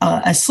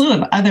a slew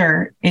of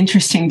other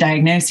interesting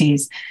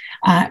diagnoses.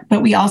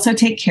 But we also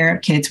take care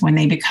of kids when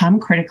they become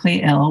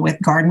critically ill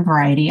with garden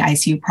variety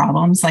ICU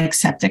problems like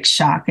septic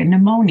shock and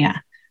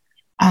pneumonia.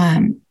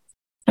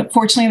 But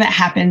fortunately, that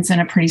happens in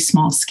a pretty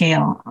small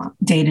scale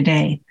day to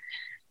day.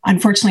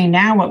 Unfortunately,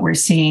 now what we're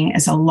seeing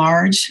is a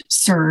large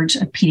surge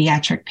of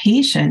pediatric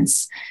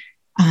patients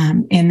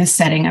in the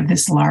setting of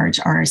this large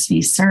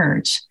RSV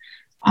surge.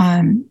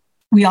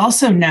 We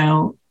also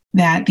know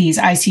that these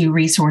ICU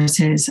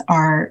resources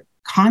are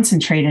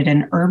concentrated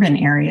in urban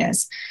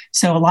areas.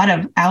 So a lot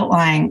of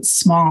outlying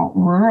small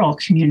rural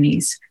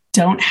communities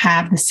don't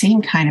have the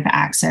same kind of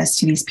access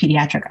to these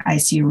pediatric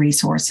ICU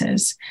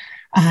resources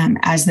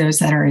as those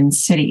that are in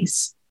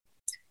cities.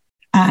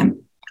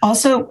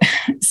 Also,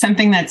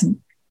 something that's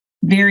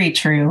very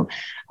true,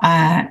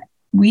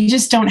 we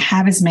just don't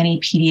have as many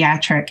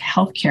pediatric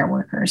healthcare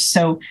workers.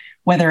 So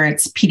whether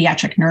it's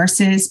pediatric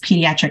nurses,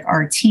 pediatric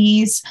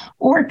RTs,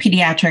 or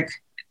pediatric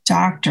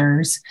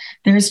doctors,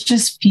 there's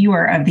just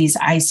fewer of these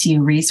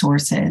ICU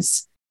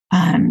resources.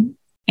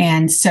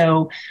 And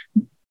so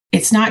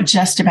it's not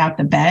just about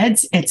the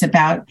beds, it's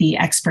about the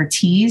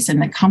expertise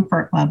and the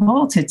comfort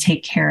level to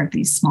take care of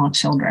these small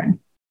children.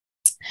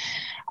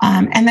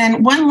 And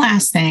then one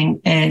last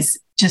thing is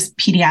just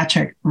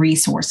pediatric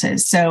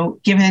resources. So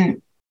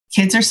given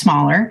kids are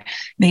smaller,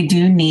 they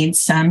do need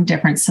some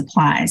different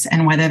supplies.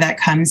 And whether that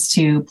comes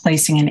to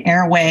placing an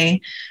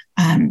airway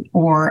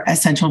or a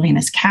central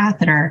venous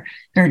catheter,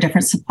 there are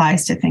different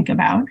supplies to think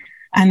about.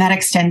 And that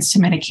extends to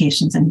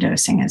medications and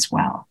dosing as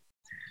well.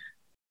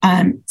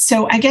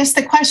 So I guess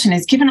the question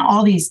is, given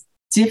all these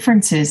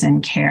differences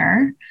in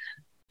care,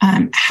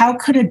 how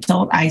could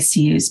adult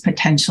ICUs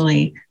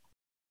potentially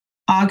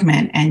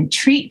augment and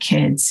treat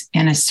kids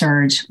in a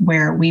surge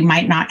where we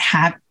might not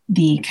have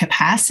the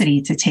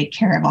capacity to take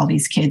care of all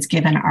these kids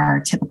given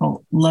our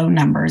typical low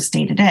numbers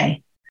day to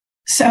day?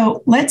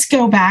 So let's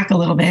go back a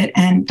little bit.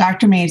 And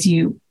Dr. Maves,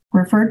 you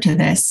referred to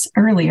this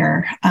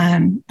earlier,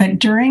 but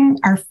during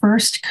our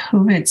first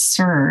COVID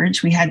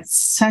surge, we had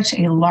such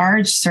a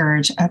large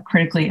surge of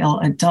critically ill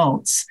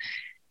adults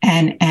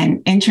and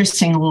an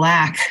interesting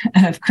lack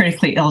of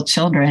critically ill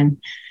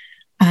children,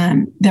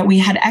 that we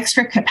had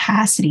extra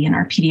capacity in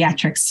our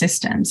pediatric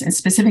systems, and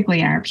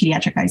specifically in our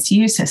pediatric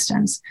ICU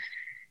systems.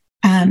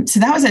 So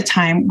that was a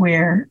time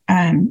where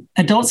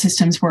adult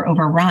systems were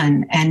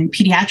overrun, and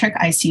pediatric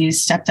ICUs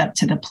stepped up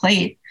to the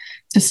plate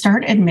to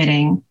start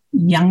admitting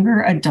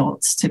younger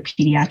adults to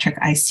pediatric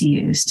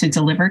ICUs to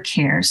deliver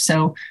care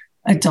so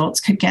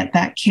adults could get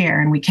that care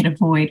and we could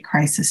avoid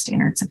crisis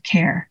standards of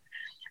care.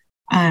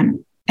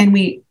 And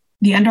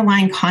the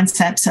underlying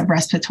concepts of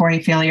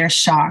respiratory failure,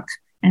 shock,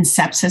 and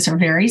sepsis are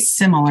very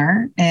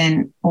similar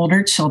in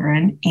older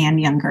children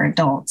and younger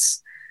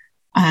adults.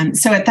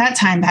 So at that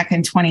time, back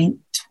in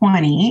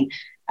 2020,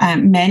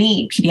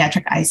 many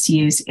pediatric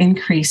ICUs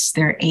increased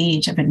their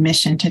age of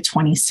admission to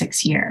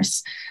 26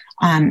 years.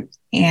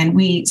 And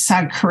we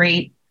saw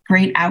great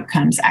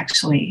outcomes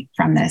actually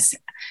from this.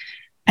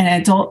 An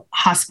adult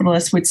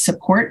hospitalist would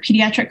support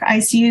pediatric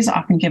ICUs,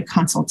 often give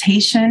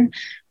consultation,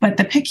 but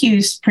the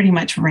PICUs pretty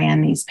much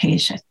ran these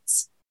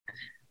patients.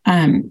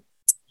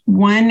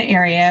 One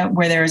area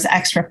where there was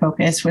extra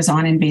focus was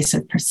on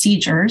invasive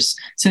procedures.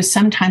 So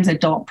sometimes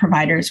adult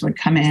providers would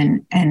come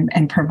in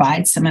and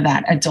provide some of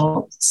that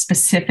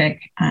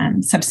adult-specific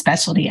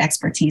subspecialty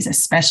expertise,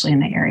 especially in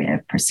the area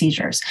of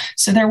procedures.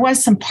 So there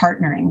was some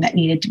partnering that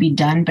needed to be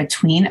done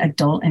between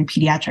adult and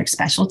pediatric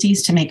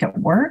specialties to make it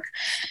work.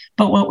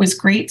 But what was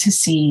great to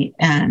see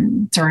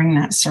during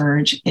that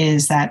surge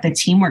is that the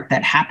teamwork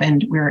that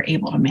happened, we were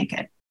able to make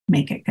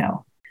it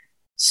go.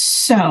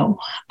 So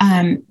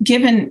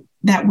given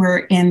that we're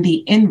in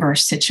the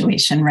inverse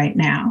situation right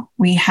now,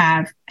 we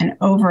have an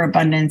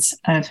overabundance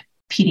of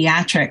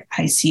pediatric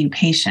ICU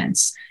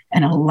patients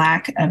and a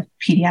lack of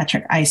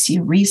pediatric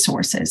ICU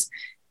resources.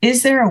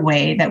 Is there a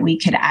way that we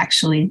could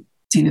actually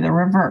do the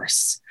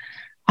reverse?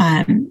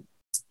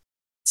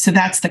 So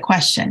that's the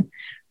question.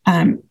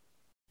 I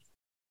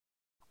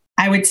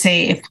would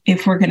say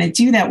if we're going to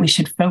do that, we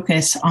should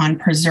focus on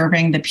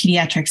preserving the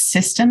pediatric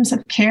systems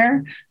of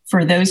care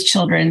for those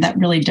children that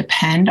really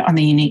depend on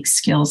the unique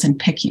skills in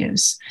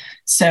PICUs.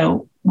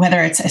 So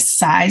whether it's a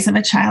size of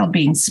a child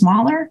being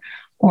smaller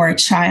or a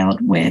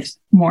child with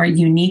more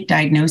unique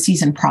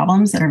diagnoses and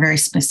problems that are very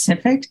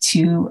specific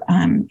to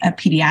a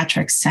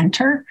pediatric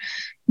center,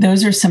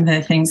 those are some of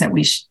the things that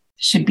we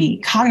should be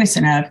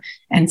cognizant of.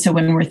 And so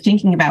when we're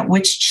thinking about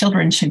which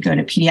children should go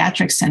to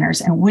pediatric centers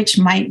and which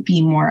might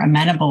be more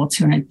amenable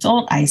to an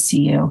adult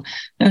ICU,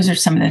 those are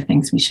some of the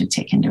things we should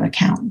take into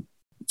account.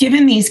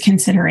 Given these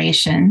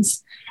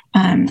considerations,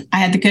 I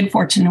had the good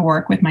fortune to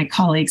work with my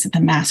colleagues at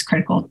the Mass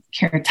Critical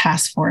Care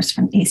Task Force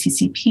from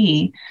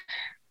ACCP,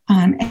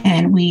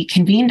 and we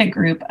convened a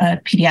group of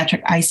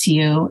pediatric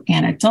ICU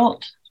and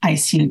adult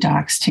ICU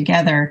docs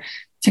together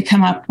to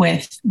come up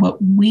with what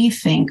we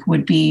think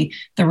would be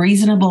the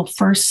reasonable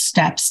first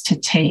steps to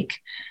take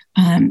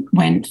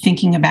when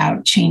thinking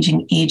about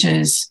changing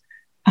ages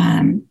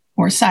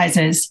or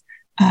sizes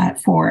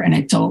for an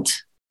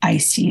adult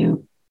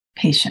ICU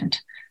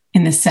patient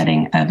in the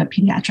setting of a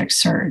pediatric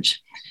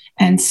surge.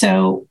 And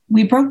so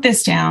we broke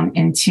this down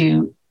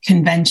into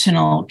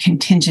conventional,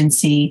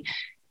 contingency,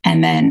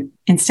 and then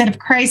instead of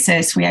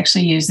crisis, we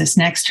actually use this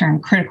next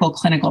term, critical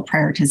clinical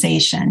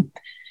prioritization.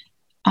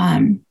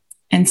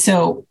 And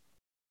so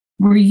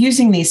we're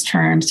using these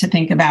terms to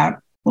think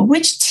about, well,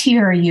 which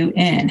tier are you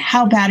in?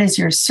 How bad is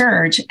your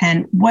surge?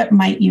 And what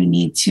might you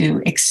need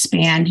to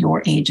expand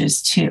your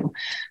ages to?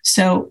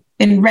 So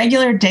in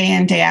regular day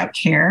in, day out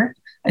care,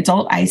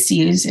 adult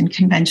ICUs in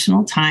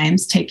conventional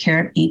times take care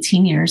of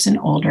 18 years and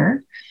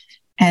older.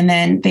 And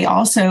then they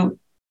also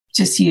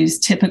just use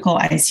typical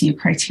ICU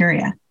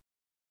criteria.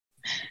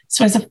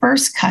 So as a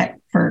first cut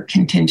for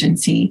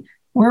contingency,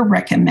 we're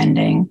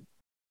recommending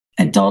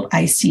adult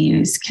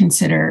ICUs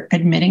consider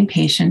admitting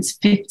patients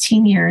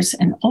 15 years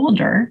and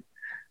older,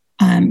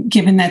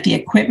 given that the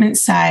equipment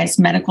size,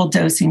 medical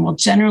dosing will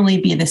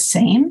generally be the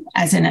same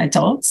as in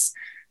adults.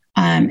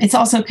 It's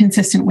also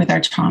consistent with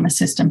our trauma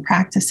system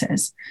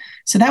practices.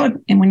 So that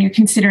would, and when you're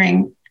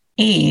considering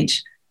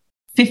age,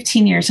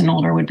 15 years and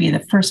older would be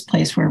the first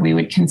place where we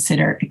would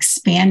consider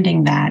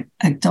expanding that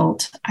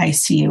adult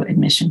ICU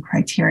admission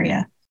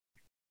criteria.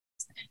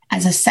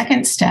 As a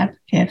second step,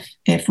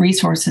 if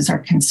resources are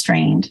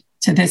constrained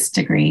to this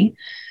degree,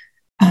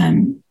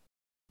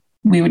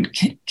 we would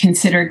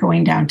consider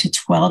going down to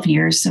 12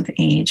 years of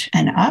age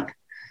and up,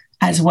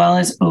 as well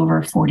as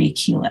over 40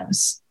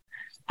 kilos.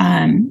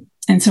 And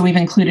so we've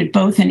included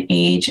both an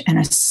age and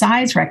a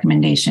size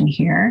recommendation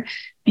here,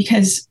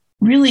 because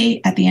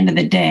really at the end of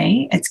the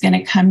day, it's going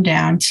to come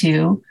down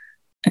to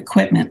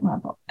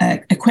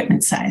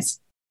equipment size.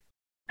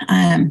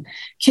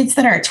 Kids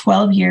that are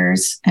 12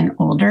 years and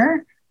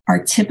older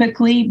are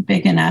typically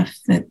big enough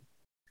that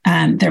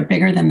they're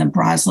bigger than the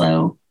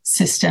Broslow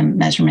system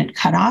measurement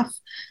cutoff.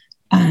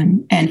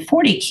 And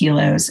 40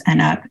 kilos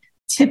and up,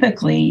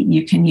 typically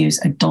you can use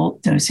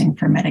adult dosing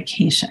for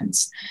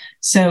medications.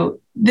 So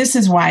this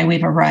is why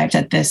we've arrived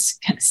at this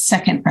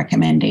second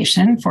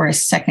recommendation for a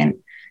second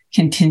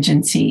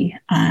contingency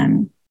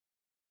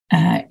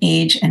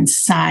age and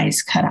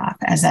size cutoff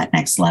as that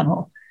next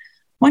level.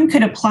 One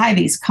could apply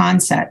these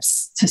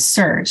concepts to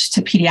surge,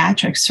 to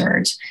pediatric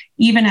surge,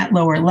 even at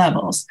lower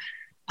levels.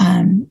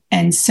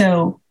 And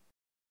so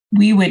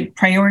we would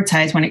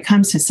prioritize when it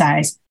comes to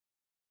size,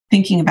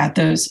 thinking about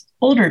those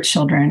older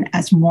children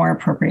as more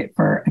appropriate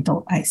for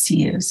adult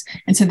ICUs.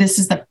 And so this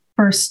is the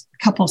first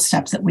couple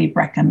steps that we've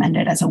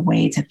recommended as a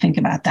way to think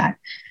about that.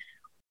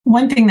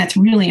 One thing that's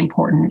really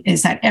important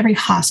is that every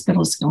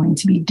hospital is going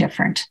to be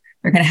different.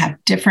 They're going to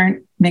have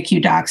different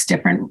MICU docs,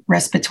 different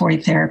respiratory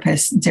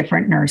therapists,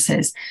 different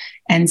nurses.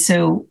 And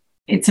so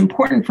it's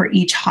important for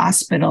each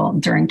hospital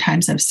during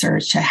times of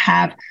surge to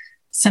have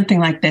something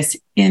like this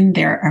in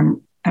their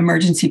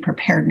emergency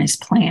preparedness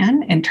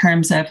plan in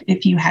terms of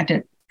if you had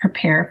to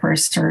prepare for a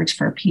surge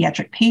for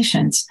pediatric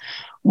patients,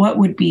 what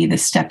would be the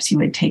steps you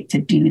would take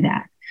to do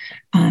that?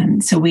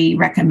 So we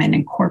recommend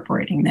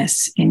incorporating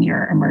this in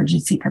your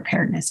emergency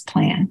preparedness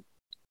plan.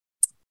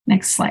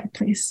 Next slide,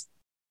 please.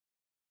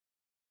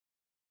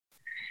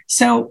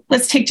 So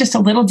let's take just a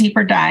little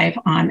deeper dive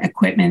on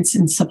equipments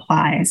and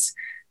supplies.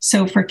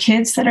 So for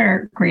kids that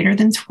are greater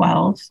than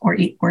 12 or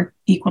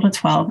equal to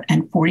 12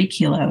 and 40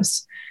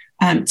 kilos,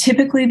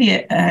 typically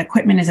the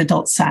equipment is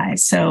adult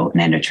size. So an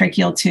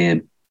endotracheal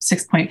tube,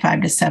 6.5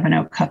 to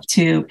 7.0 cuff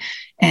tube.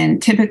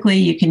 And typically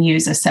you can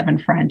use a 7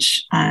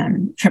 French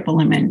triple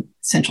lumen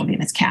central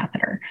venous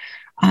catheter.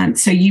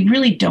 So you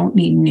really don't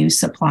need new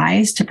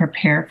supplies to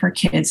prepare for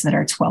kids that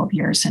are 12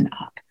 years and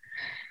up.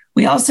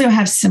 We also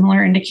have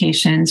similar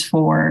indications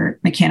for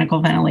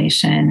mechanical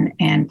ventilation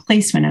and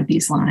placement of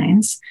these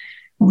lines.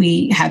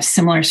 We have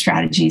similar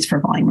strategies for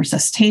volume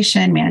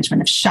resuscitation,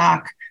 management of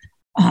shock.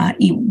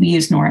 We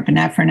use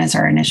norepinephrine as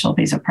our initial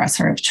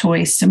vasopressor of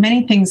choice. So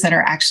many things that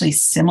are actually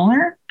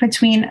similar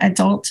between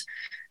adult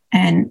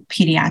and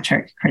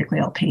pediatric critically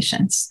ill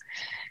patients.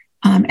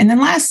 And then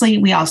lastly,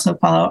 we also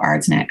follow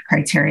ARDSNet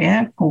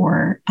criteria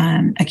for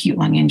acute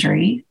lung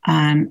injury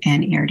and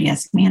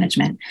ERDS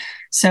management.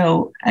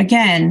 So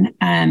again,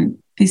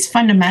 these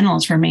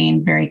fundamentals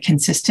remain very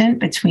consistent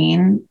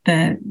between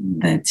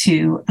the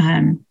two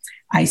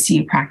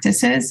ICU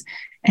practices.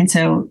 And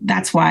so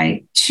that's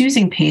why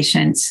choosing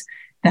patients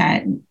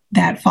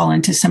that fall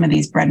into some of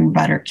these bread and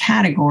butter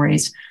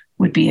categories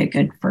would be a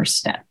good first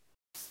step.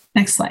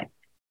 Next slide.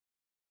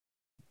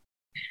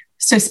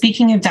 So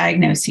speaking of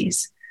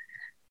diagnoses,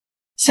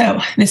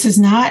 so this is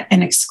not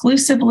an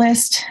exclusive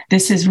list.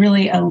 This is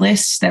really a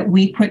list that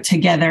we put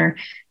together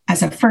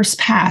as a first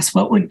pass.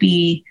 What would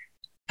be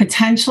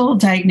potential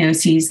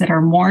diagnoses that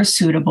are more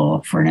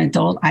suitable for an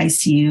adult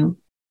ICU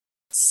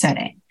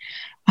setting?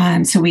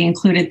 So we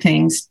included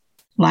things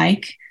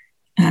like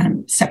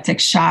septic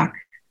shock,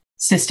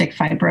 cystic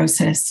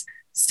fibrosis,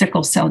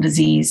 sickle cell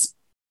disease,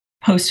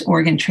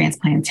 post-organ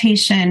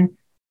transplantation,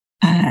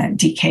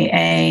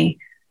 DKA,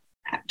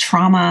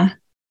 trauma,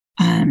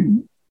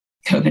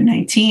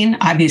 COVID-19.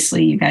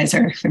 Obviously, you guys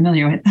are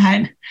familiar with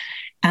that.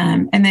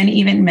 And then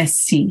even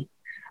MIS-C.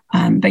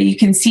 But you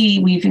can see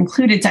we've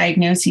included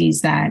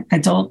diagnoses that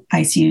adult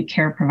ICU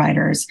care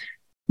providers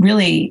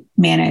really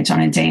manage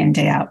on a day in,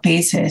 day out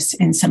basis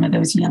in some of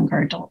those younger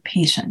adult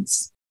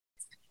patients.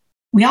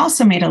 We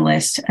also made a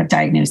list of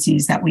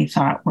diagnoses that we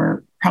thought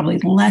were probably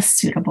less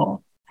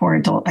suitable for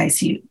adult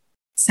ICU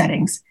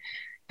settings.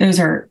 Those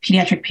are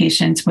pediatric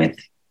patients with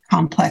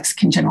complex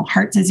congenital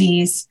heart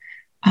disease,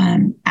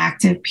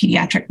 active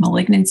pediatric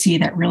malignancy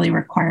that really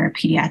require a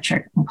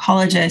pediatric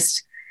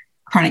oncologist,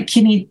 chronic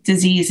kidney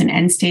disease and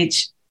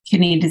end-stage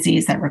kidney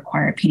disease that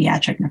require a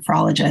pediatric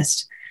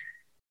nephrologist,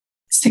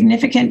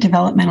 significant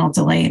developmental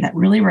delay that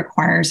really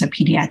requires a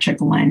pediatric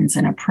lens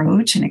and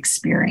approach and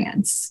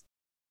experience,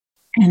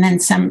 and then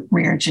some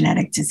rare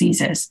genetic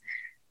diseases.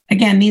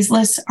 Again, these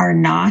lists are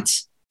not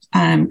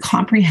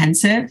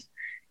comprehensive,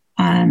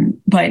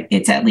 but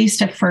it's at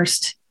least a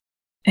first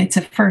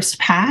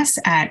pass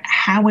at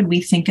how would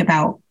we think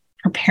about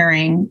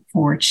preparing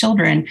for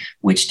children.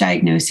 Which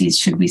diagnoses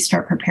should we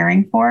start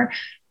preparing for?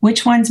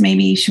 Which ones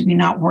maybe should we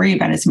not worry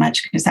about as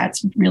much, because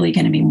that's really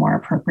going to be more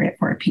appropriate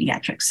for a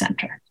pediatric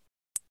center.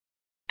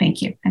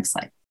 Thank you. Next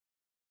slide.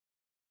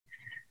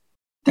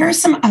 There are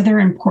some other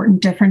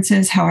important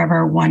differences,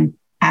 however, one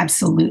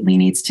absolutely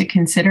needs to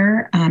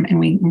consider, and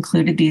we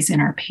included these in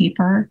our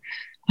paper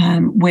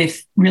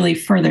with really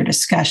further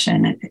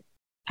discussion.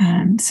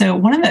 So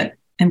one of the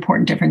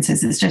important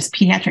differences is just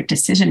pediatric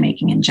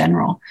decision-making in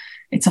general.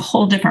 It's a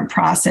whole different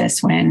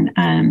process when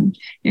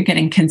you're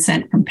getting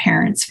consent from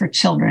parents for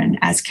children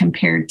as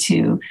compared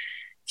to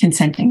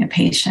consenting a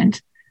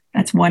patient.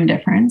 That's one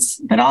difference.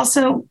 But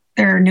also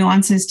there are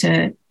nuances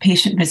to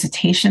patient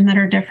visitation that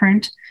are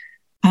different.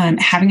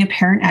 Having a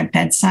parent at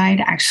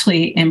bedside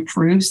actually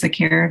improves the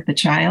care of the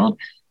child.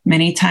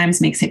 Many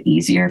times makes it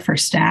easier for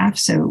staff.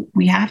 So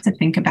we have to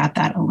think about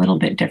that a little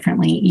bit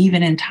differently,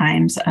 even in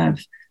times of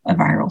a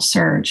viral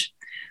surge.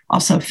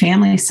 Also,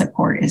 family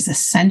support is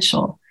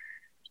essential.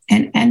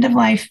 And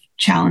end-of-life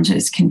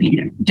challenges can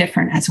be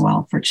different as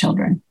well for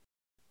children.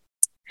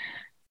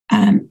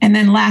 And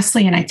then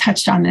lastly, and I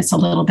touched on this a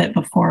little bit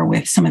before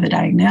with some of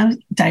the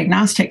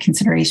diagnostic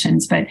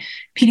considerations, but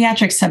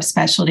pediatric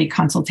subspecialty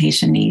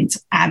consultation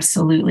needs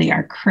absolutely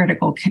are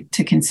critical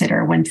to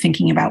consider when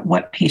thinking about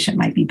what patient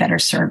might be better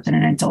served in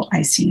an adult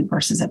ICU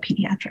versus a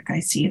pediatric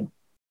ICU.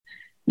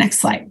 Next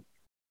slide.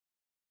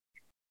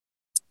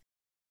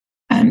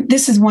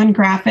 This is one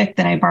graphic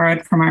that I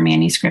borrowed from our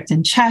manuscript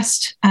in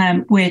CHEST,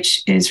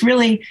 which is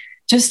really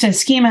just a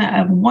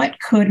schema of what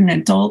could an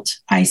adult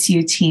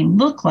ICU team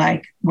look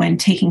like when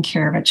taking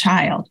care of a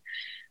child.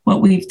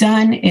 What we've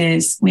done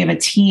is we have a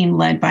team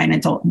led by an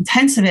adult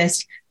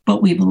intensivist,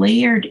 but we've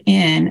layered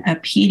in a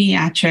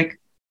pediatric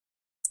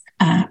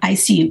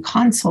ICU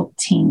consult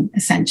team,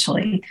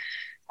 essentially,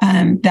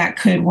 that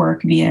could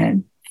work via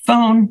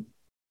phone,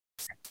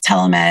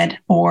 telemed,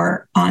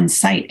 or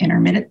on-site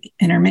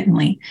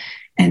intermittently.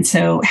 And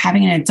so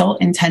having an adult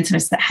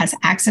intensivist that has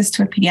access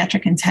to a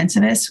pediatric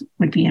intensivist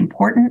would be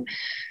important.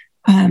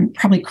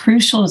 Probably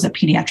crucial is a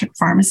pediatric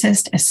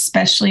pharmacist,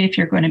 especially if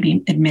you're going to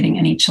be admitting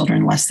any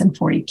children less than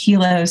 40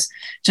 kilos.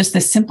 Just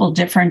the simple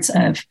difference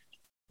of,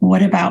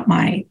 what about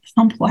my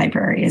pump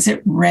library? Is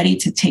it ready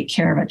to take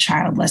care of a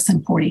child less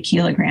than 40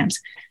 kilograms?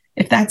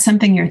 If that's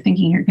something you're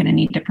thinking you're going to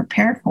need to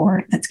prepare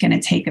for, that's going to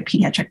take a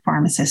pediatric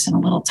pharmacist and a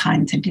little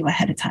time to do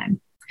ahead of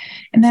time.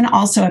 And then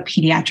also a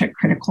pediatric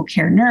critical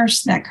care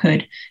nurse that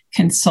could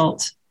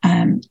consult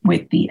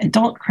with the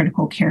adult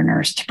critical care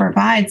nurse to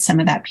provide some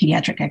of that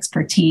pediatric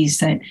expertise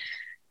that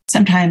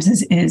sometimes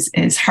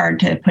is hard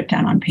to put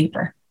down on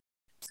paper.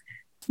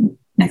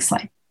 Next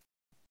slide.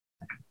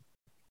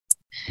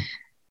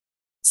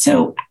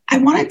 So I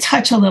want to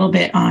touch a little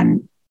bit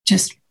on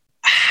just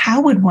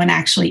how would one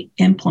actually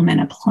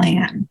implement a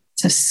plan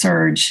to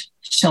surge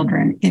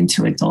children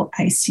into adult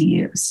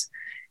ICUs?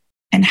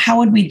 And how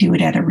would we do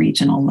it at a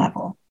regional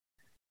level?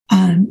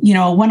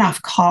 A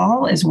one-off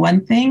call is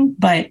one thing,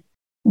 but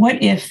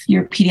what if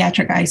your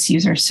pediatric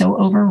ICUs are so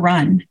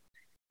overrun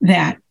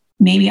that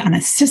maybe on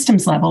a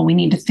systems level, we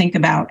need to think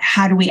about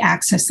how do we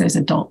access those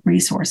adult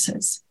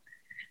resources?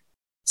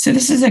 So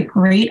this is a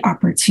great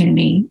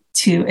opportunity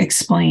to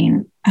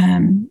explain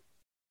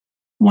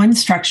one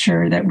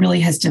structure that really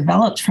has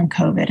developed from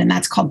COVID, and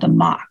that's called the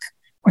MOC,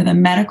 or the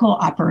Medical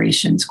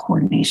Operations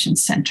Coordination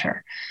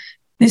Center.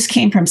 This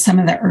came from some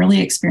of the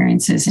early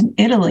experiences in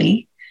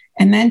Italy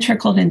and then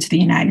trickled into the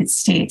United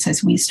States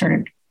as we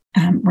started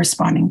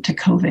responding to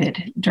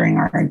COVID during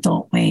our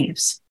adult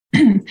waves.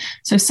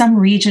 So some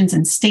regions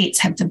and states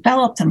have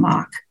developed a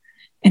MOC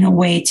in a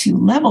way to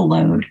level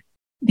load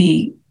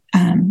the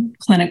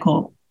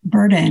clinical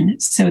burden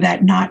so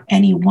that not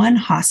any one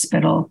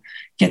hospital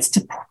gets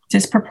a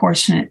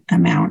disproportionate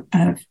amount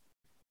of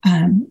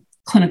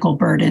clinical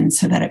burden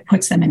so that it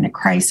puts them into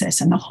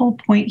crisis. And the whole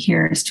point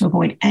here is to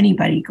avoid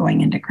anybody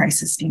going into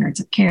crisis standards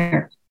of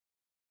care.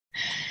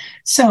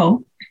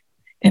 So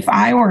if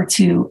I were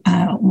to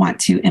want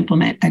to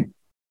implement a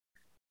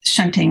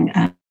shunting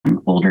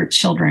older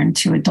children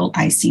to adult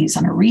ICUs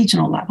on a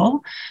regional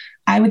level,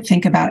 I would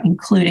think about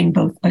including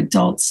both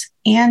adults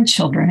and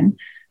children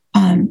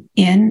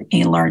in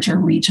a larger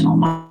regional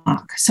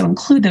MOC. So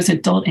include those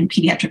adult and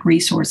pediatric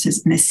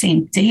resources in the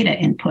same data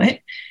input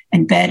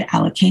and bed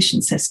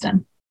allocation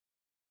system.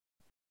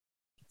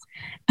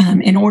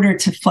 In order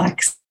to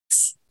flex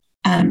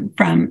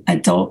from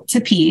adult to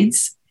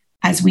peds,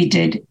 as we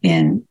did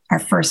in our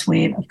first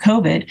wave of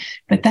COVID,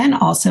 but then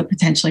also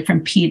potentially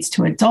from peds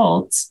to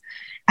adults,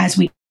 as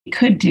we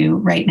could do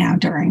right now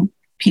during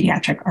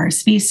pediatric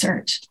RSV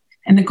surge.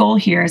 And the goal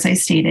here, as I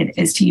stated,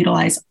 is to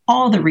utilize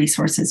all the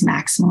resources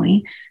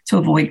maximally to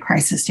avoid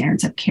crisis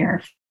standards of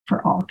care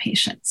for all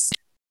patients.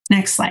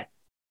 Next slide.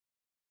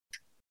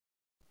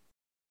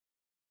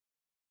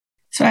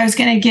 So I was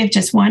going to give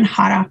just one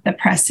hot off the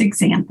press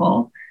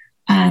example.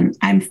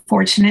 I'm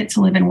fortunate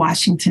to live in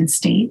Washington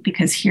State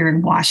because here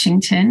in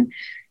Washington,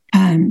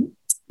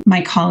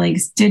 my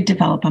colleagues did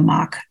develop a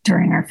MOC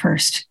during our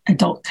first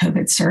adult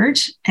COVID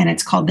surge, and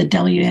it's called the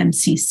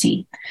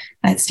WMCC.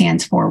 That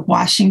stands for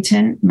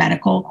Washington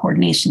Medical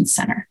Coordination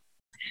Center.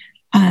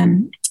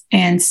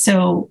 And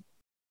so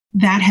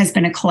that has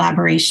been a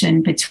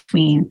collaboration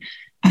between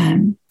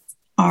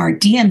our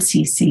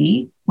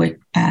DMCC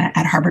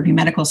at Harborview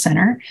Medical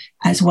Center,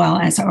 as well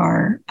as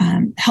our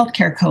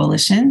healthcare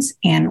coalitions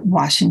and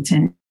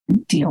Washington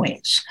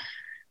DOH.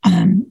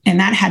 And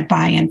that had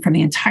buy-in from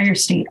the entire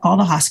state, all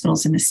the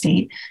hospitals in the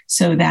state,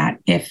 so that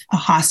if a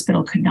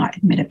hospital could not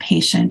admit a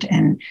patient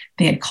and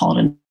they had called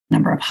a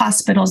number of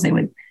hospitals, they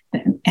would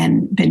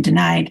and been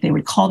denied, they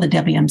would call the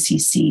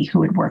WMCC, who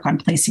would work on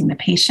placing the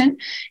patient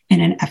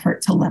in an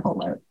effort to level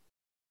load.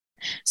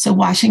 So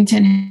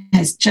Washington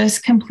has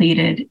just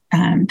completed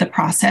the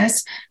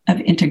process of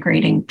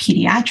integrating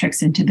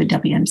pediatrics into the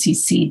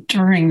WMCC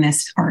during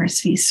this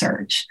RSV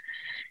surge.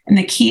 And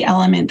the key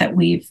element that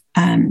we've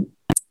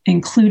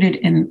included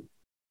in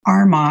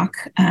our MOC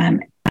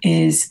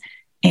is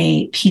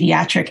a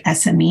pediatric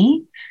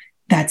SME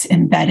that's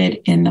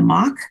embedded in the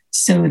MOC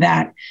so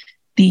that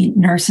the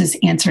nurses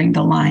answering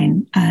the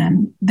line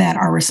that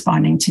are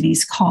responding to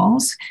these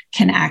calls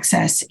can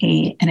access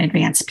an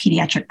advanced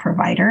pediatric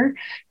provider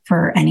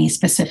for any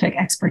specific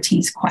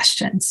expertise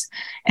questions.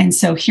 And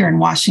so here in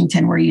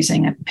Washington, we're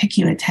using a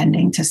PICU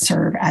attending to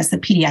serve as the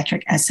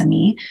pediatric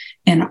SME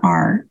in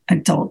our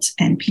adult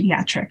and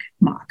pediatric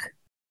MOC.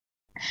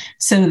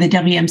 So the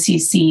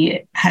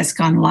WMCC has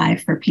gone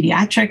live for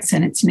pediatrics,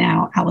 and it's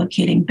now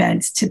allocating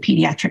beds to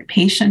pediatric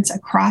patients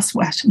across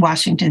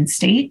Washington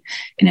State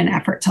in an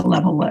effort to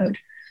level load.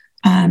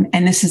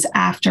 And this is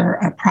after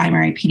a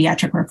primary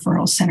pediatric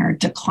referral center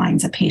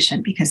declines a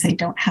patient because they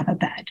don't have a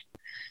bed.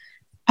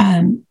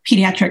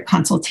 Pediatric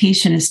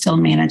consultation is still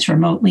managed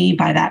remotely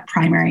by that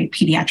primary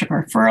pediatric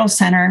referral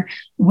center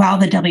while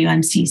the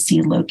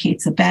WMCC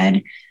locates a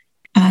bed.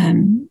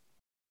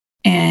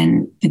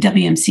 And the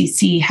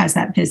WMCC has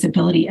that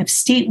visibility of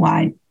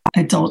statewide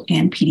adult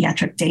and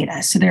pediatric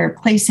data. So they're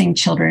placing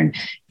children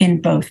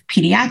in both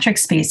pediatric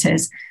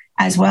spaces,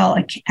 as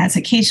well as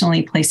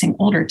occasionally placing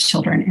older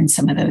children in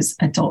some of those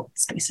adult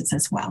spaces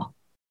as well.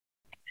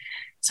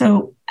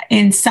 So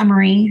in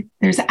summary,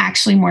 there's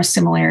actually more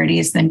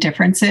similarities than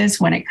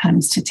differences when it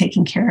comes to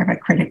taking care of a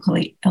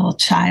critically ill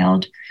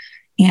child.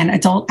 And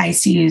adult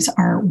ICUs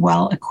are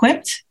well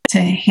equipped to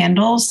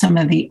handle some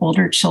of the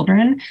older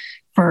children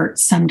for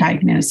some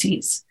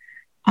diagnoses.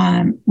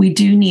 We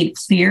do need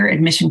clear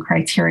admission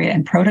criteria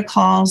and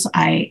protocols.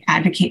 I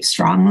advocate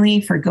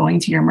strongly for going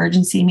to your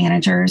emergency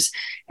managers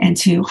and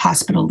to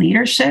hospital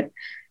leadership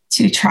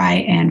to try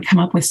and come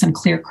up with some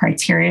clear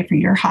criteria for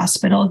your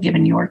hospital,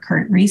 given your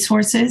current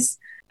resources.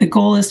 The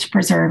goal is to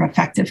preserve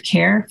effective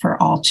care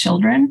for all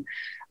children.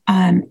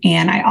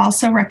 And I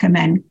also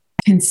recommend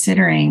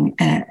considering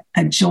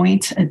a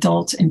joint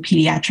adult and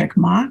pediatric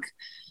MOC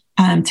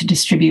to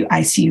distribute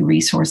ICU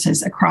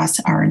resources across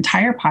our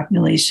entire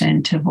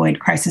population to avoid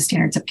crisis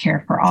standards of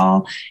care for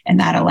all. And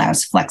that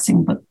allows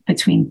flexing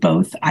between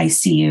both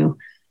ICU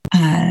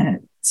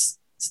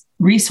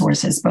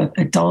resources, both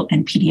adult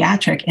and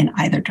pediatric, in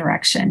either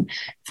direction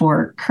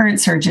for current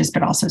surges,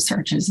 but also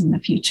surges in the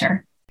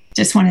future.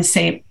 Just want to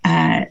say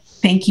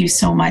thank you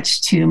so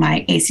much to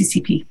my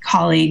ACCP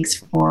colleagues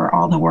for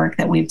all the work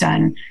that we've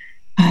done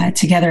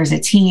together as a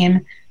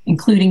team,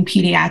 including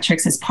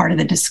pediatrics as part of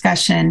the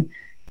discussion,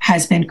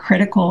 has been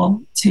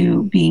critical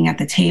to being at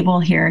the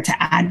table here to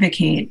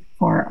advocate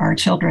for our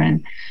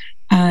children.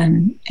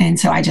 And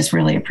so I just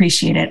really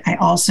appreciate it. I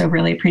also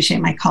really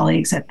appreciate my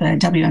colleagues at the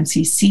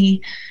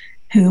WMCC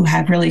who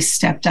have really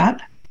stepped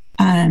up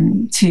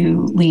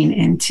to lean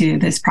into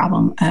this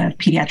problem of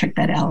pediatric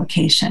bed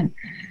allocation.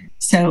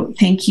 So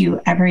thank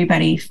you,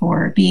 everybody,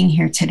 for being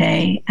here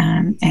today.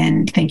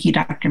 And thank you,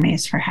 Dr.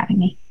 Mays, for having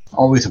me.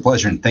 Always a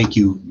pleasure. And thank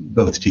you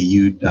both to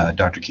you,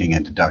 Dr. King,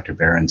 and to Dr.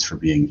 Behrens for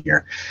being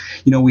here.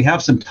 You know, we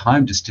have some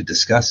time just to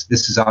discuss.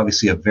 This is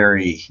obviously a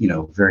very,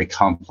 very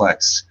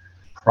complex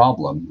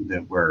problem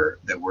that we're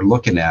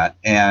looking at.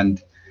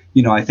 And,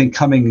 I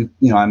think I'm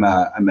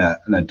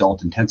an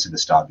adult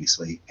intensivist,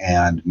 obviously.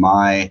 And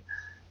my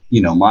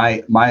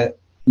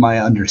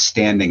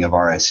understanding of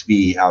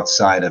RSV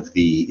outside of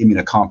the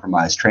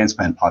immunocompromised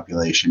transplant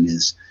population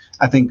is,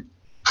 I think,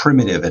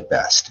 primitive at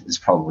best is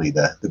probably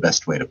the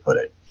best way to put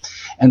it.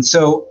 And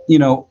so, you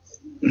know,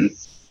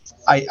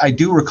 I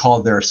do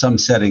recall there are some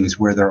settings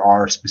where there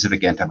are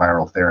specific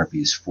antiviral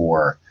therapies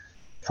for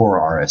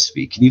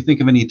RSV. Can you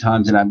think of any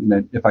times,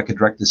 and if I could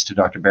direct this to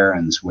Dr.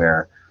 Behrens,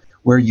 where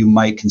you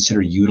might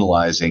consider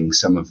utilizing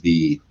some of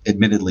the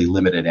admittedly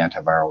limited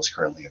antivirals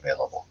currently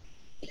available?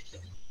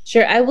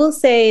 Sure. I will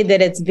say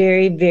that it's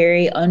very,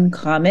 very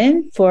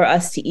uncommon for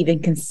us to even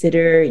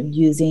consider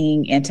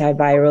using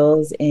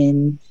antivirals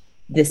in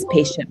this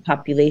patient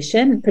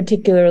population,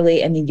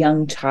 particularly in a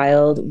young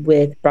child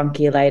with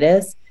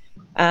bronchiolitis.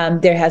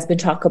 There has been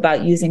talk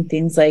about using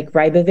things like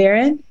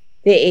ribavirin.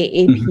 The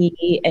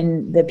AAP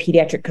and the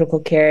Pediatric Critical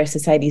Care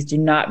Societies do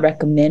not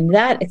recommend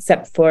that,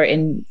 except for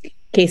in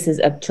cases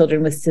of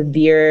children with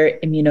severe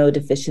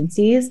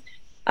immunodeficiencies.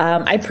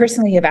 I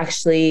personally have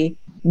actually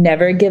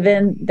never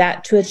given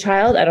that to a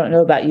child. I don't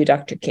know about you,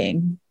 Dr.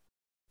 King.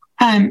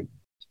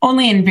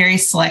 Only in very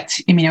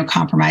select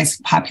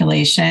immunocompromised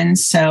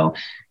populations. So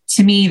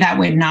to me, that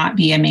would not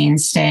be a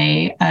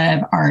mainstay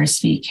of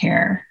RSV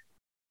care.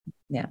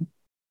 Yeah.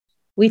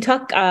 We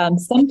talk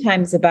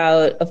sometimes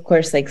about, of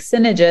course, like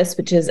Synagis,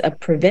 which is a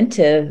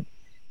preventive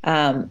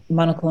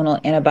monoclonal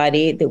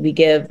antibody that we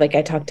give, like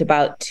I talked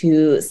about,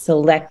 to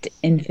select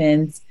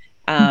infants,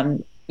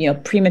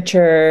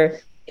 premature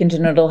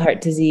congenital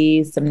heart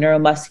disease, some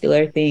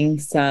neuromuscular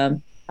things,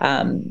 some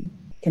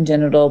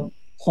congenital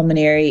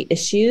pulmonary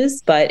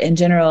issues. But in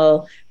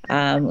general,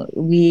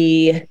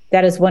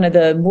 that is one of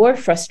the more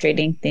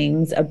frustrating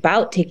things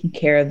about taking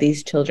care of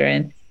these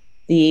children.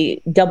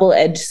 The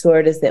double-edged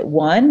sword is that,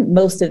 one,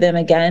 most of them,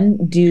 again,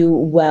 do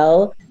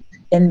well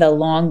in the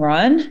long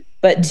run,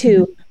 but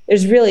two,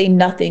 there's really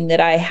nothing that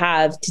I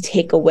have to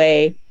take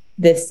away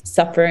this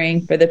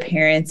suffering for the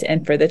parents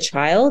and for the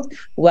child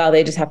while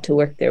they just have to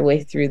work their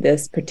way through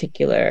this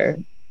particular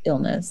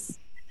illness.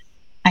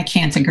 I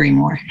can't agree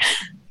more.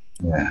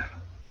 Yeah.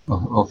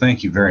 Well,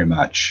 thank you very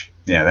much.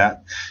 Yeah,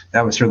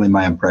 that was certainly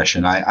my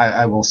impression.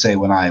 I will say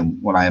when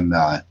I'm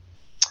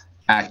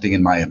acting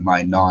in my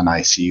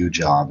non-ICU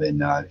job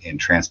in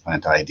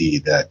transplant ID,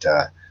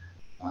 that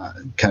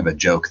kind of a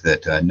joke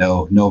that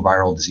no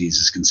viral disease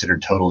is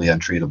considered totally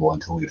untreatable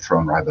until we've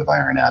thrown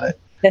ribavirin at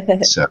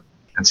it. So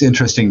it's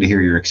interesting to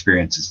hear your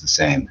experience is the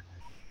same.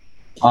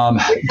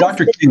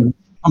 Dr. King,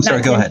 I'm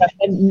sorry, go ahead.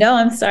 No,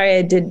 I'm sorry,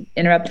 I did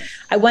interrupt.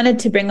 I wanted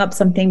to bring up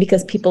something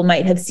because people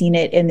might have seen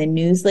it in the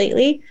news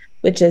lately,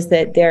 which is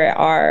that there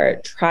are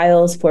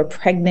trials for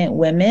pregnant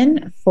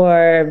women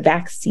for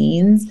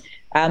vaccines.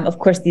 Of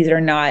course, these are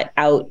not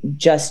out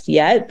just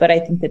yet, but I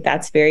think that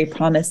that's very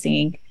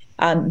promising.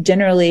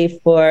 Generally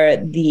for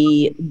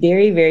the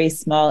very, very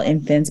small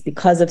infants,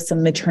 because of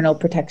some maternal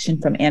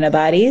protection from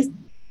antibodies,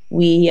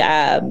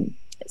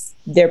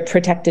 they're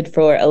protected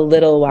for a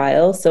little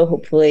while. So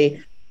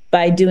hopefully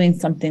by doing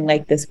something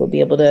like this, we'll be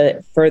able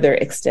to further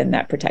extend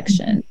that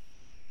protection.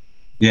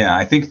 Yeah,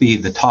 I think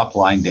the top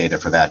line data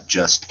for that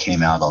just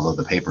came out, although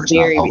the paper is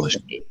not published.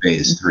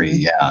 Phase 3,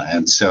 yeah.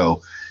 And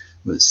so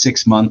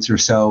 6 months or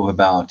so,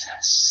 about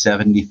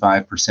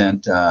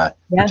 75%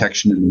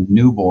 protection in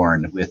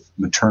newborn with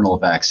maternal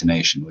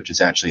vaccination, which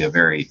is actually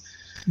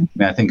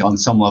I think on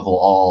some level,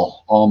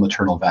 all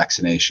maternal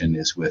vaccination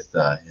is with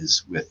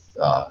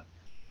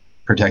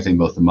protecting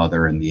both the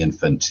mother and the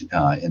infant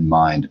in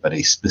mind, but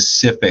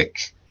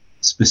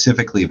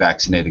specifically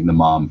vaccinating the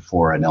mom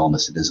for an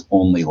illness that is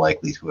only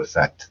likely to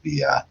affect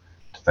the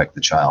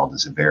child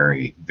is a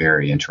very,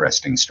 very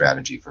interesting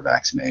strategy for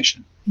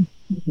vaccination.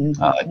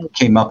 It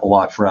came up a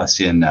lot for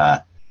us in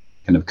kind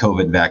of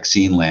COVID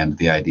vaccine land,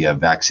 the idea of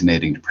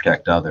vaccinating to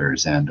protect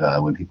others. And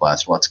when people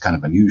ask, well, it's kind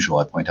of unusual,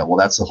 I point out, well,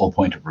 that's the whole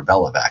point of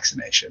rubella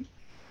vaccination.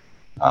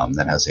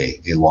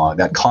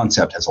 That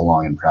concept has a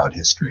long and proud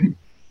history.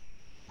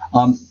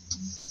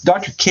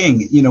 Dr.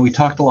 King, we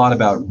talked a lot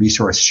about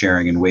resource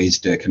sharing and ways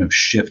to kind of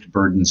shift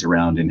burdens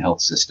around in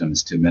health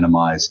systems to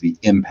minimize the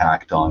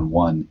impact on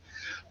one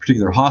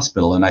particular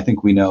hospital. And I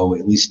think we know,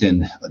 at least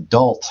in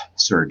adult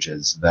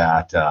surges,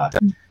 that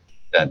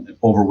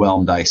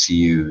overwhelmed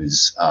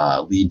ICUs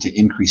lead to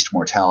increased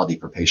mortality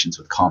for patients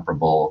with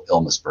comparable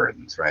illness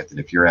burdens, right? That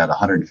if you're at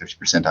 150%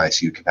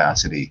 ICU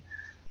capacity,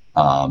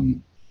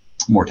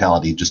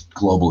 mortality just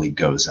globally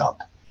goes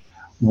up.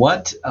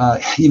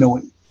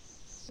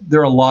 There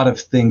are a lot of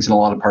things in a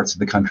lot of parts of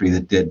the country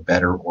that did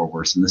better or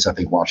worse than this. I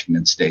think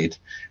Washington State,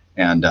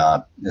 and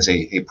as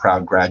a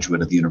proud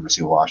graduate of the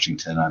University of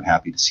Washington, I'm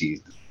happy to see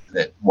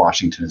that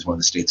Washington is one of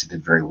the states that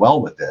did very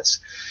well with this.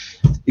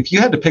 If you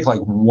had to pick like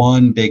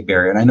one big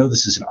barrier, and I know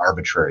this is an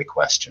arbitrary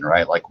question,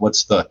 right? Like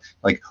what's the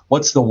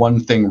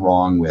one thing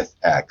wrong with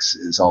X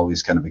is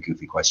always kind of a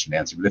goofy question to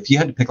answer. But if you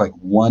had to pick like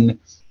one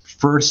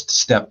first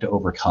step to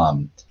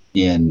overcome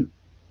in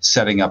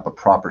setting up a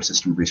proper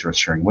system of resource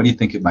sharing, what do you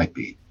think it might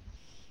be?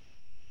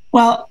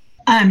 Well,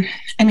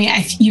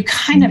 you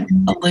kind of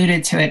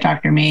alluded to it,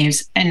 Dr.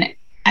 Maves, and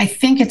I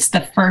think it's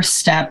the first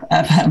step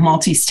of a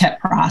multi-step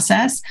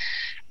process.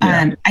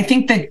 I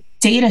think that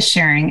data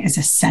sharing is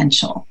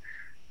essential.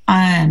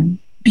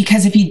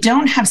 Because if you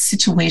don't have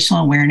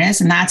situational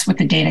awareness, and that's what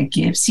the data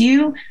gives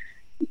you,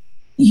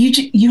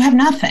 you have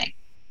nothing.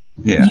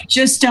 Yeah. You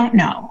just don't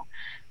know.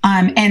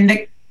 And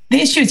the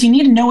issue is you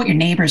need to know what your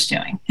neighbor's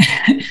doing.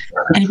 And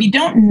if you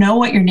don't know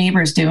what your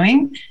neighbor's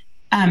doing,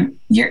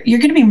 you're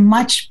going to be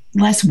much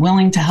less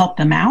willing to help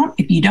them out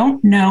if you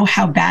don't know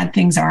how bad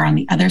things are on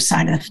the other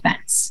side of the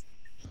fence.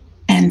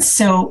 And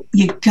so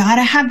you got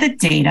to have the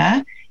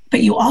data,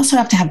 but you also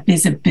have to have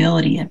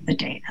visibility of the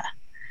data.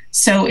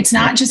 So it's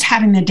not just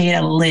having the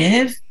data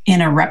live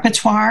in a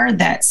repertoire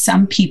that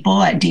some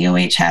people at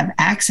DOH have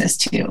access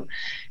to.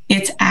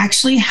 It's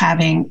actually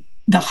having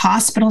the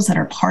hospitals that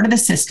are part of the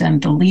system,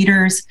 the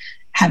leaders,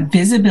 have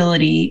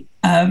visibility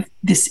of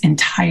this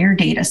entire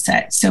data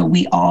set so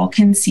we all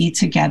can see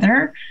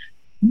together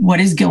what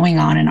is going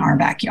on in our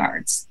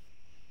backyards.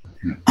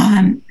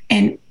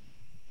 And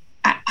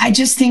I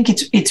just think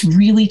it's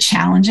really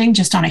challenging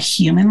just on a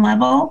human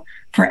level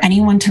for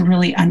anyone to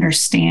really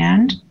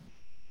understand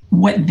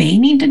what they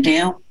need to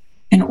do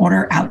in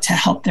order out to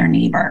help their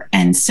neighbor.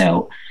 And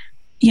so,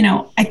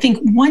 I think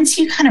once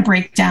you kind of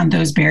break down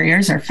those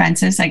barriers or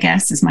fences, I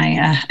guess is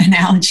my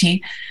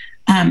analogy,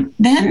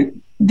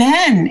 then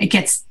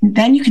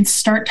you can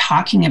start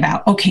talking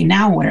about, okay,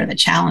 now what are the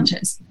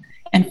challenges?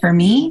 And for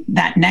me,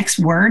 that next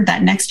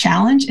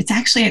challenge, it's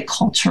actually a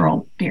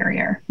cultural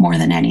barrier more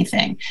than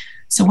anything.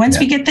 So once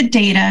we get the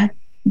data,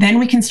 then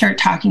we can start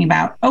talking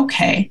about,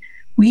 okay,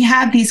 we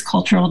have these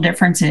cultural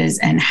differences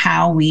and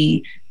how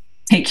we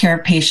take care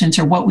of patients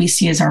or what we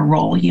see as our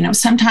role.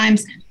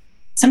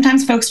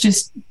 Sometimes folks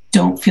just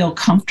don't feel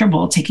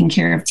comfortable taking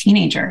care of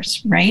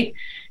teenagers, right?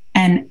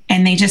 And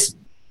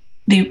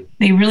they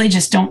really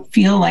just don't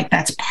feel like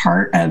that's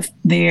part of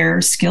their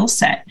skill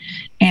set.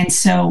 And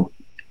so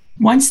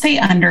once they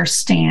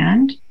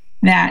understand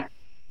that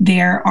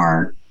there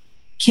are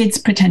kids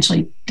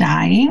potentially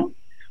dying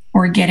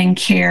or getting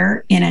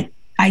care in an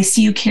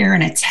ICU care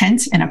in a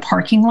tent in a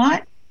parking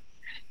lot,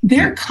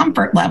 their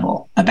comfort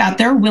level about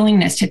their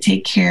willingness to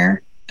take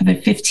care of a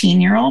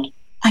 15-year-old,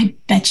 I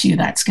bet you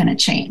that's going to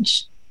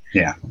change.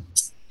 Yeah.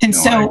 And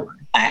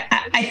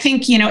I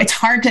think, it's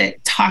hard to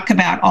talk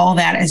about all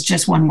that as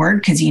just one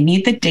word because you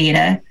need the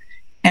data.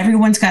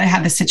 Everyone's got to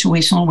have the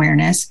situational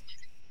awareness.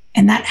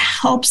 And that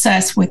helps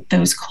us with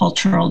those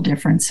cultural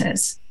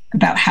differences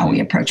about how we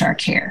approach our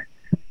care.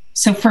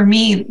 So for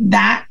me,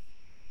 that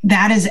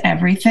is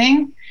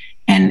everything.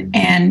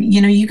 And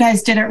you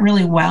guys did it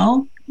really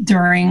well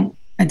during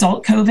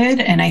adult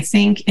COVID. And I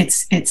think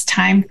it's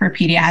time for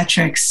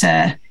pediatrics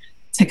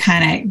to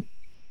kind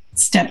of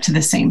step to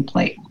the same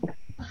plate.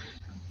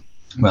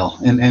 Well,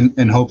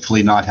 and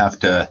hopefully not have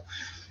to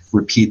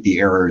repeat the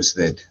errors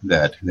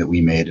that we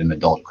made in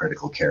adult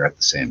critical care at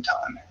the same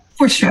time.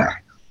 For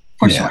sure.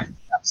 For sure.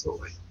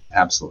 Absolutely.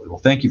 Well,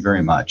 thank you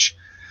very much.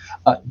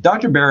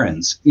 Dr.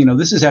 Behrens,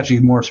 this is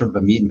actually more sort of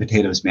a meat and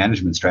potatoes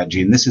management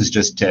strategy, and this is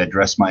just to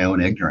address my own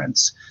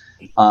ignorance.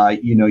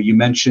 You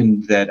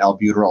mentioned that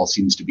albuterol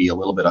seems to be a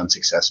little bit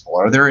unsuccessful.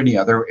 Are there any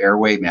other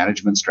airway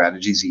management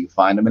strategies that you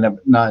find? I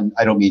mean,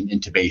 I don't mean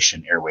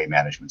intubation airway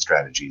management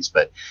strategies,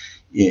 but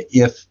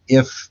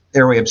if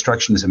airway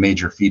obstruction is a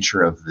major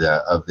feature of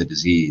the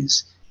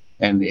disease,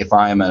 and if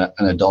I'm an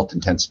adult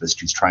intensivist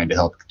who's trying to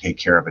help take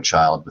care of a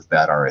child with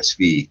bad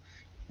RSV,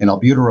 and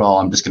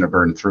albuterol, I'm just going to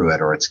burn through it,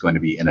 or it's going to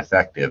be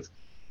ineffective.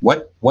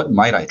 What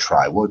might I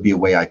try? What would be a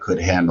way I could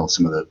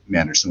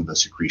manage some of the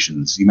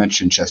secretions? You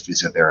mentioned chest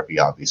physiotherapy,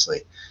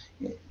 obviously.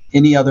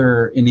 Any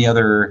other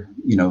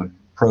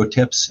pro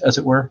tips, as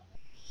it were?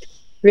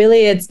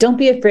 Really, it's don't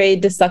be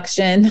afraid to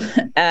suction.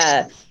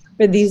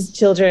 For these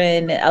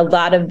children, a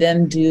lot of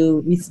them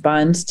do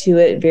respond to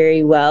it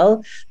very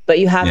well, but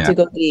you have to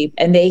go deep,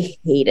 and they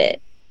hate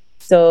it.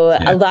 So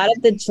a lot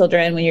of the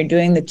children, when you're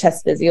doing the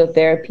chest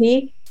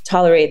physiotherapy,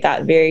 tolerate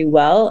that very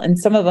well. And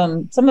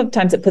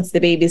sometimes it puts the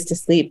babies to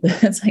sleep.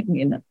 It's like,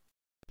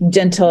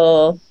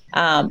 gentle.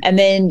 And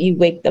then you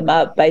wake them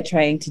up by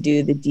trying to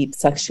do the deep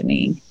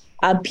suctioning.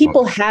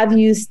 People have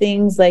used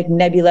things like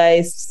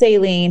nebulized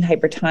saline,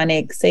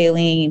 hypertonic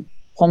saline,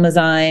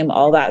 Pulmozyme,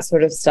 all that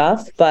sort of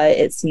stuff. But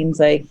it seems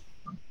like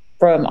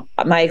from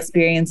my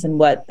experience and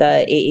what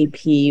the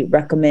AAP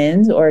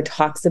recommends or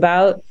talks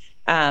about,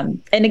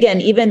 and again,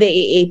 even the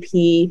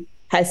AAP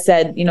has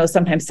said,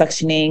 sometimes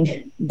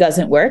suctioning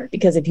doesn't work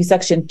because if you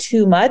suction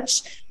too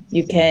much,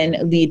 you can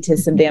lead to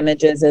some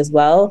damages as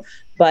well.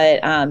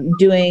 But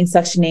doing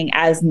suctioning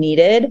as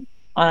needed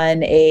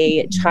on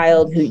a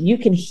child who you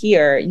can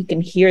hear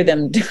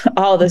them,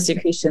 all the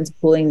secretions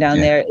pooling down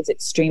there is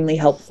extremely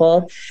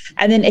helpful.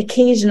 And then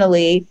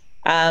occasionally,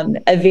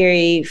 a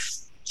very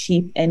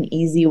cheap and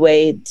easy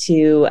way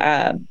to,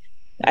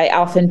 I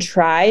often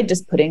try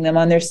just putting them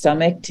on their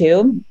stomach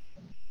too.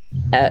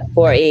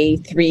 For a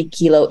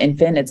 3-kilo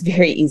infant, it's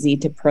very easy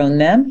to prone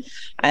them.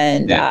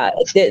 And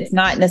it's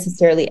not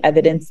necessarily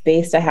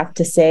evidence-based, I have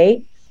to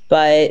say,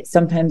 but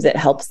sometimes it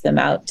helps them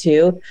out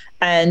too.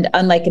 And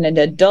unlike in an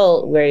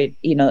adult where,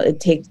 it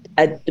takes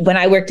when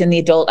I worked in the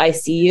adult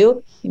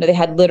ICU, they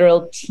had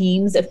literal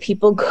teams of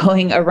people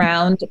going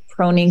around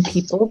proning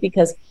people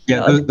because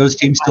those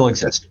teams still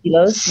exist.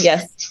 Kilos.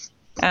 Yes.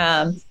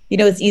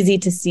 It's easy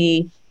to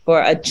see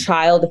for a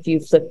child if you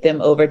flip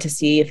them over to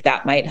see if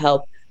that might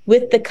help,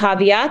 with the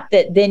caveat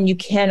that then you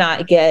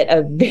cannot get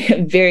a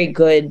very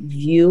good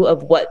view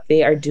of what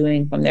they are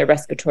doing from their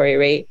respiratory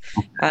rate.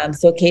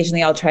 So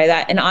occasionally I'll try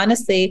that. And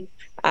honestly,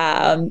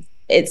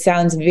 it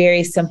sounds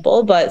very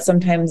simple, but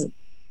sometimes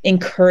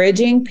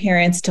encouraging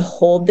parents to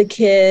hold the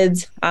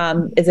kids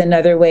is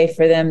another way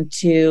for them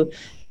to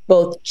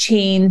both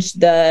change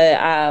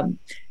the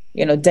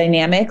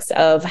dynamics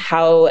of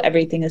how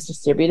everything is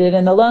distributed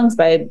in the lungs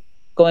by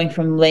going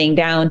from laying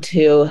down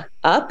to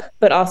up,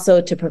 but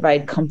also to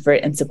provide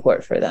comfort and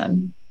support for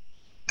them.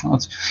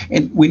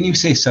 And when you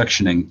say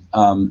suctioning,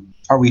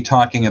 are we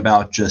talking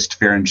about just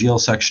pharyngeal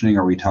suctioning?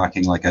 Or are we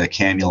talking like a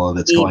cannula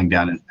that's going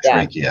down into the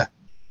trachea?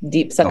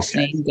 Deep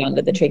suctioning down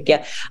to the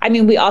trachea. I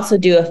mean, we also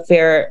do a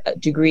fair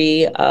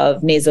degree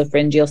of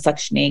nasopharyngeal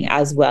suctioning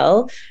as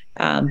well,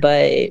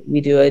 but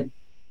we do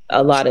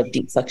a lot of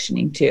deep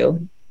suctioning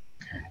too.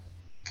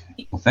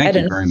 Well, thank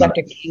you very much.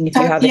 Dr. King, if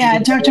you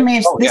have Dr.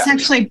 Maves, this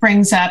actually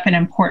brings up an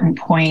important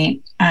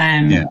point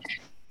in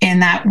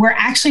that we're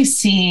actually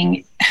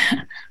seeing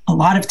a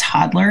lot of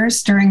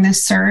toddlers during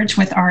this surge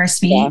with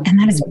RSV, and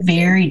that is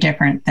very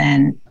different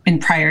than in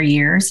prior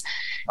years.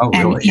 Oh,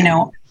 really?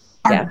 And,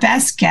 our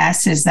best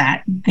guess is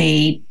that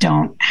they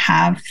don't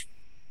have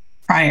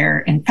prior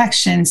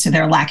infection, so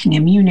they're lacking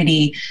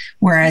immunity,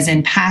 whereas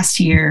in past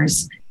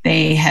years,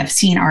 they have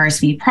seen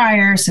RSV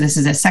prior, so this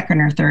is a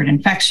second or third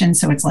infection,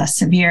 so it's less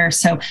severe.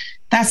 So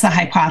that's the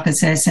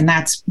hypothesis, and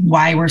that's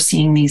why we're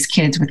seeing these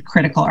kids with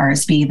critical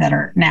RSV that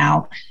are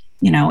now,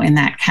 in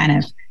that kind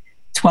of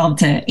 12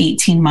 to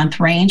 18 month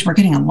range. We're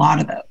getting a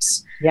lot of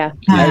those.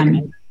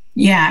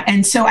 Yeah.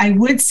 And so I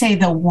would say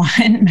the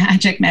one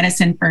magic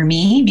medicine for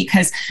me,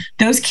 because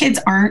those kids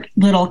aren't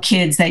little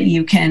kids that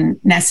you can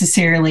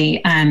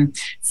necessarily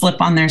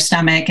flip on their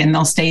stomach and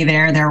they'll stay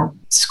there. They're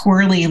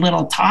squirrely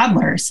little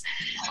toddlers.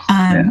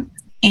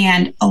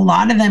 And a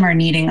lot of them are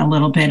needing a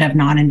little bit of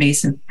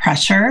non-invasive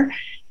pressure,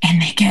 and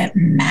they get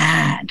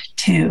mad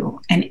too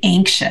and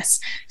anxious.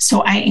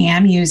 So I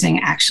am using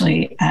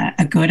actually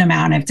a good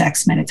amount of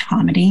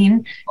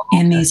dexmedetomidine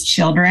in these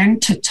children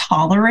to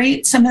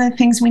tolerate some of the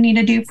things we need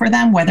to do for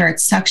them, whether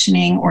it's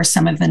suctioning or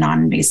some of the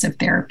non-invasive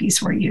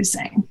therapies we're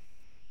using.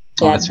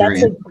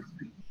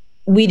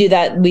 We do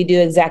that. We do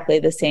exactly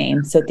the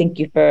same. So thank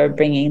you for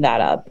bringing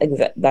that up.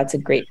 That's a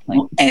great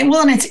point. And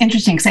it's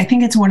interesting because I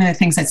think it's one of the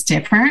things that's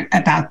different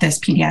about this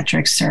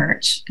pediatric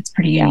surge. It's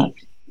pretty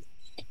unique.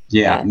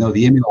 Yeah, no,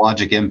 the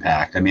immunologic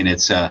impact. I mean,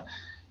 it's, I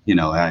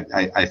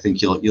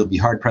think you'll be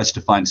hard pressed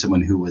to find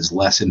someone who was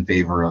less in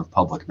favor of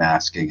public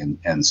masking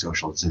and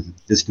social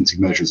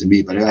distancing measures than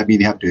me. But I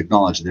mean, you have to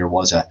acknowledge there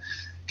was a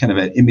kind of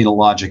an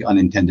immunologic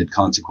unintended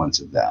consequence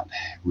of that,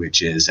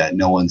 which is that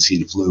no one's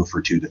seen flu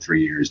for 2 to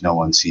 3 years. No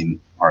one's seen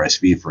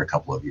RSV for a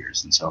couple of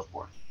years and so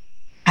forth.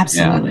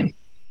 Absolutely.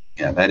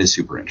 Yeah, that is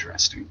super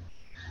interesting.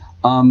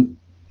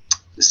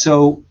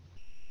 So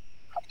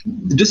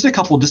just a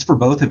couple, just for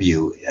both of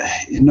you,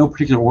 in no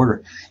particular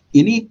order,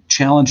 any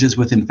challenges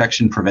with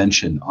infection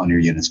prevention on your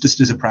units,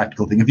 just as a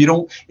practical thing? If you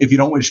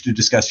don't wish to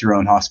discuss your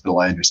own hospital,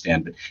 I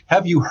understand, but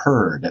have you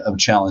heard of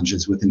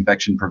challenges with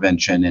infection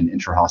prevention and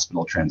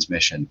intra-hospital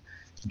transmission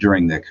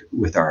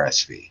with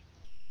RSV?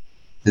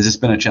 Has this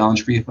been a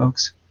challenge for you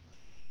folks?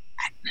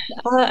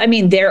 I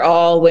mean, we're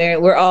all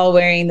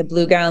wearing the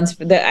blue gowns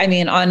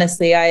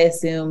honestly, I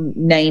assume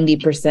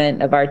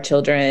 90% of our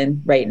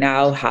children right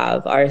now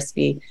have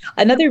RSV.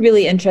 Another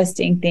really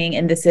interesting thing,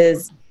 and this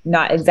is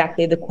not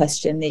exactly the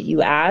question that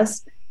you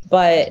asked,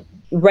 but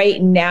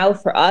right now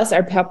for us,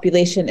 our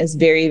population is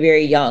very,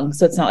 very young.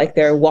 So it's not like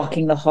they're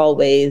walking the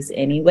hallways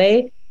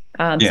anyway.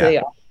 So they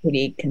are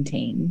pretty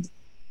contained.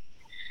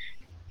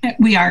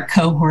 We are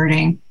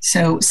cohorting.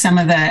 So some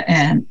of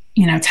the,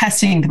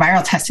 testing, the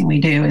viral testing we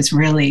do is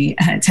really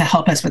to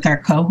help us with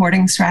our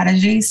cohorting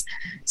strategies.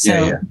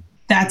 So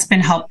that's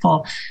been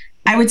helpful.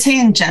 I would say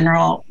in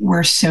general,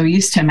 we're so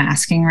used to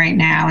masking right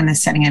now in the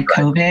setting of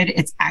COVID.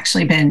 It's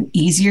actually been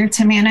easier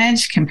to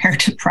manage compared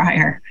to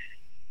prior.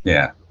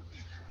 Yeah.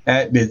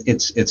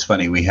 It's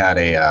funny. We had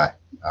a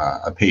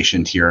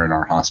patient here in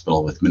our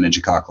hospital with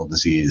meningococcal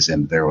disease,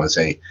 and there was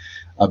a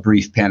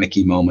brief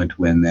panicky moment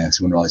when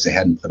someone realized they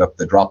hadn't put up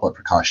the droplet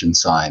precaution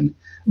sign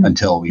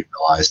until we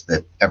realized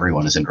that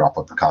everyone is in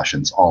droplet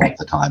precautions all of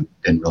the time.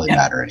 It didn't really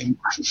matter anymore.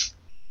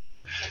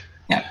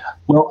 Yeah.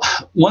 Well,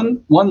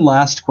 one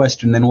last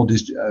question, then we'll do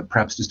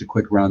perhaps just a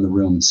quick round the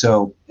room.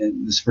 So this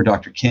is for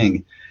Dr.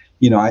 King.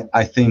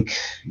 I think,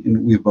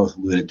 and we've both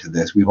alluded to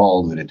this, we've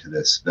all alluded to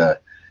this, the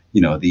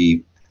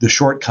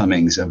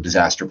shortcomings of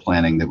disaster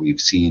planning that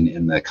we've seen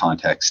in the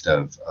context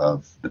of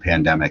the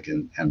pandemic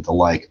and the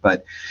like.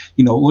 But,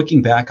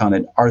 looking back on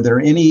it,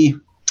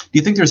 do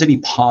you think there's any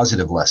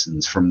positive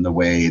lessons from the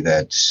way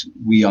that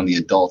we on the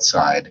adult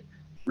side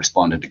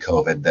responded to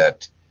COVID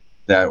that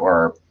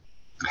are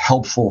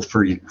helpful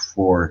for you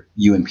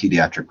in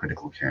pediatric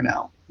critical care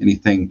now?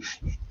 Anything?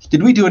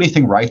 Did we do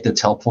anything right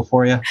that's helpful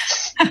for you?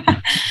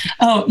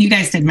 Oh, you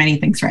guys did many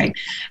things right.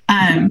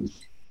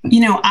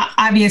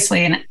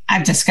 Obviously, and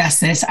I've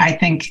discussed this, I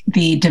think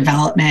the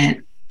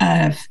development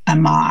of a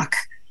mock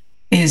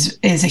is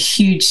a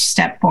huge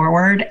step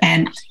forward.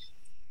 And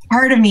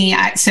part of me,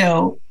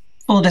 so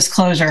full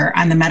disclosure,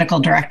 I'm the medical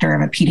director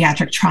of a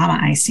pediatric trauma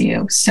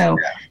ICU. So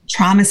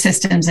trauma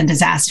systems and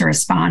disaster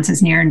response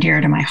is near and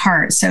dear to my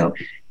heart. So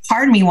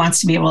part of me wants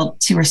to be able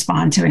to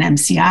respond to an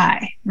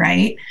MCI,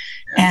 right?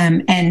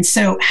 And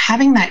so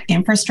having that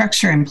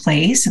infrastructure in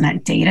place and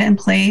that data in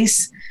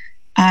place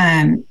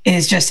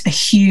is just a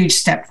huge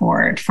step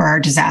forward for our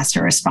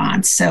disaster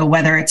response. So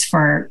whether it's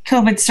for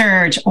COVID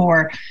surge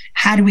or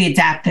how do we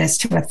adapt this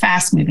to a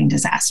fast moving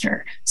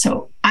disaster?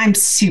 So I'm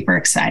super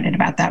excited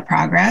about that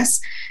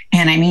progress.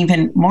 And I'm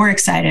even more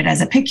excited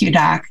as a PICU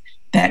doc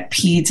that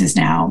PEDS is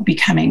now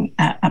becoming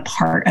a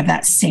part of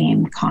that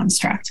same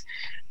construct.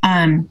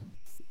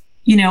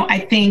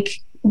 I think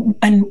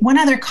one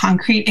other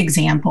concrete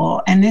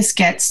example, and this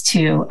gets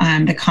to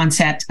the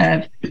concept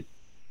of,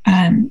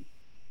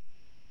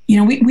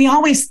 we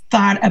always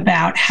thought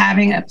about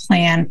having a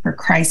plan for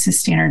crisis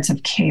standards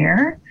of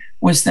care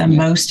was the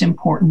most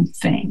important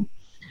thing.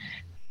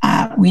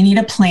 We need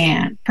a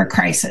plan for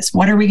crisis.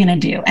 What are we going to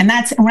do? And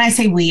that's when I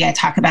say we, I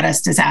talk about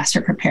us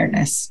disaster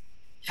preparedness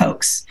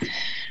folks.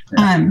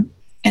 And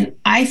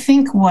I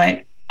think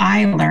what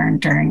I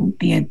learned during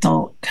the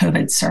adult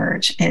COVID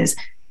surge is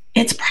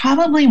it's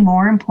probably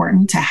more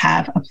important to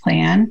have a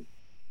plan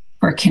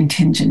for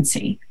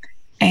contingency.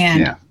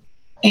 And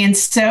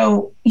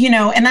so,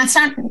 and that's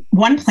not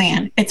one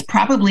plan. It's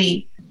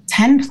probably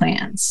 10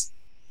 plans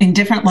in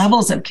different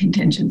levels of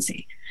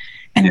contingency.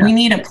 And we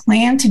need a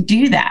plan to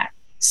do that.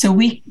 So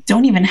we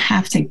don't even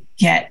have to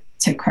get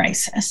to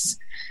crisis.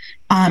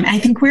 I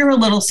think we were a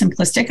little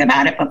simplistic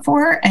about it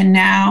before. And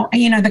now,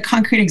 the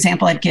concrete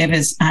example I'd give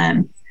is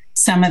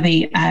some of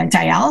the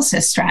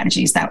dialysis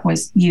strategies that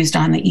was used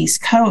on the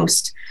East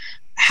Coast,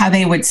 how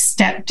they would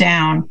step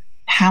down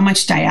how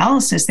much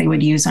dialysis they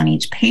would use on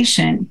each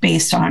patient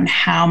based on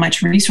how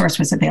much resource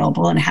was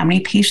available and how many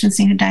patients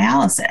needed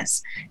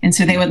dialysis. And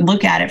so they would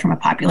look at it from a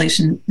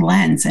population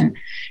lens. And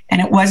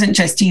it wasn't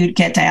just, do you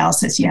get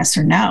dialysis, yes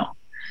or no?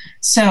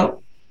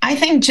 So I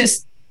think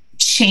just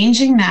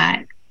changing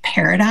that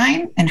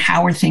paradigm and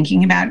how we're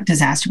thinking about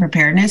disaster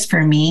preparedness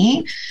for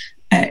me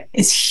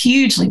is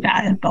hugely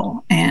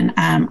valuable. And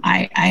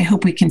I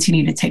hope we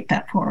continue to take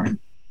that forward.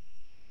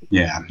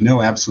 Yeah,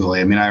 no,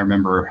 absolutely. I mean, I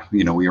remember,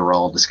 we were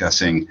all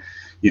discussing,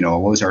 what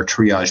was our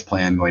triage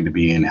plan going to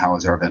be and how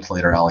is our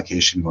ventilator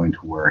allocation going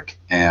to work?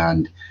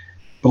 But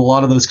a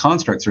lot of those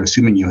constructs are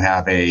assuming you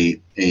have a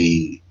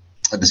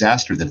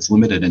disaster that's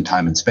limited in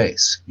time and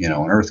space, an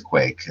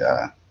earthquake,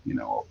 a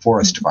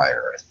forest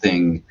fire, a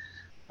thing,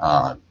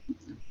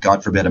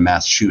 God forbid, a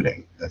mass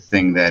shooting, a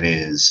thing that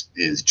is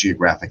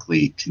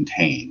geographically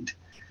contained,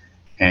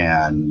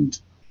 and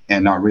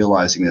not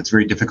realizing that it's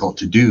very difficult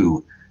to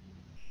do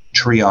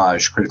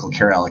triage critical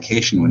care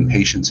allocation when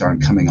patients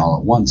aren't coming all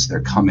at once,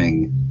 they're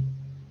coming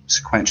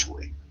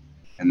sequentially.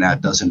 And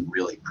that doesn't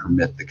really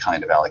permit the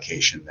kind of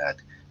allocation that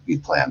we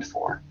planned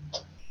for.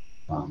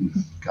 Well,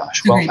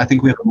 I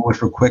think we have a moment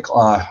for quick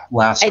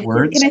last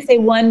words. Can I say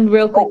one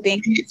real quick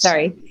thing?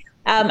 Sorry.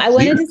 I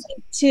wanted to say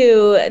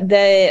too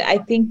that I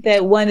think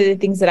that one of the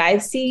things that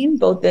I've seen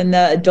both in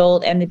the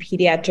adult and the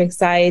pediatric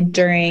side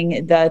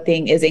during the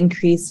thing is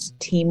increased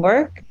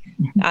teamwork,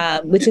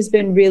 which has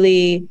been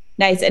really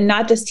nice. And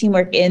not just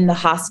teamwork in the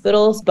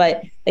hospitals,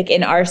 but like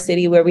in our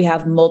city where we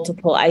have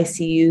multiple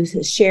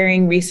ICUs,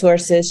 sharing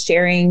resources,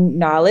 sharing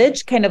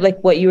knowledge, kind of like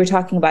what you were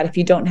talking about. If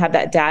you don't have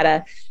that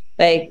data,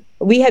 like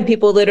we had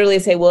people literally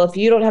say, well, if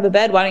you don't have a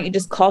bed, why don't you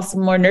just call some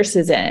more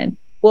nurses in?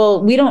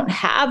 Well, we don't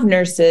have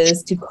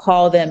nurses to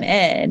call them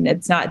in.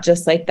 It's not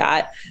just like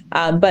that.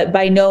 But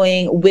by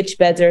knowing which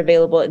beds are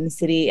available in the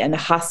city and the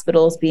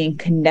hospitals being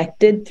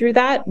connected through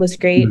that was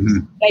great.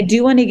 Mm-hmm. I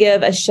do want to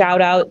give a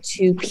shout out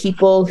to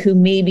people who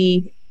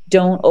maybe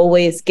don't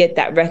always get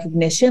that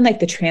recognition, like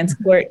the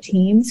transport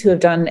teams who have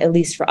done, at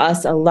least for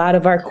us, a lot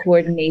of our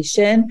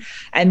coordination,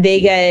 and they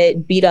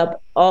get beat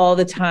up all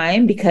the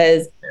time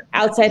because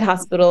outside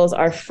hospitals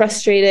are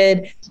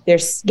frustrated. They're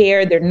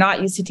scared. They're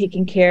not used to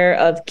taking care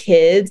of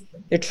kids.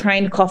 They're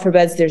trying to call for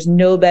beds. There's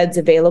no beds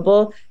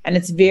available. And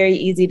it's very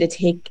easy to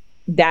take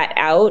that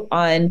out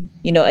on,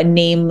 a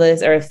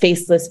nameless or a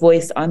faceless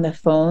voice on the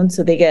phone.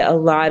 So they get a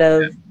lot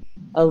of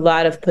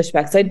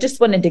pushback. So I just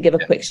wanted to give a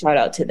quick shout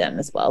out to them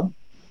as well.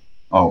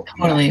 Oh,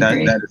 totally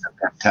agree. That is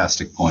a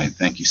fantastic point.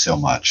 Thank you so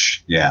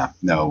much. Yeah,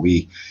 no,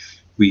 we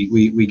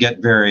get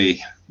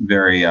very,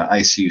 very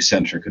ICU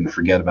centric and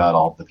forget about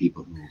all the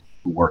people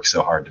who work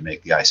so hard to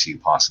make the ICU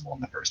possible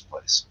in the first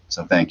place.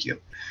 So thank you.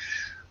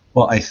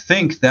 Well, I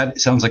think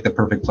that sounds like the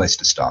perfect place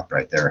to stop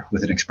right there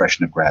with an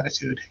expression of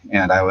gratitude.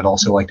 And I would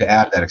also like to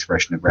add that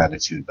expression of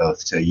gratitude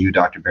both to you,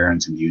 Dr.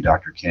 Behrens, and you,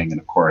 Dr. King,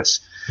 and of course,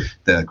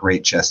 the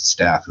great CHEST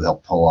staff who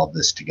helped pull all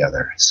this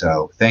together.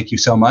 So thank you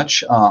so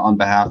much. On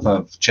behalf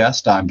of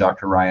CHEST, I'm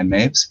Dr. Ryan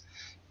Maves,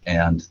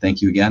 and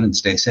thank you again and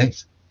stay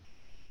safe.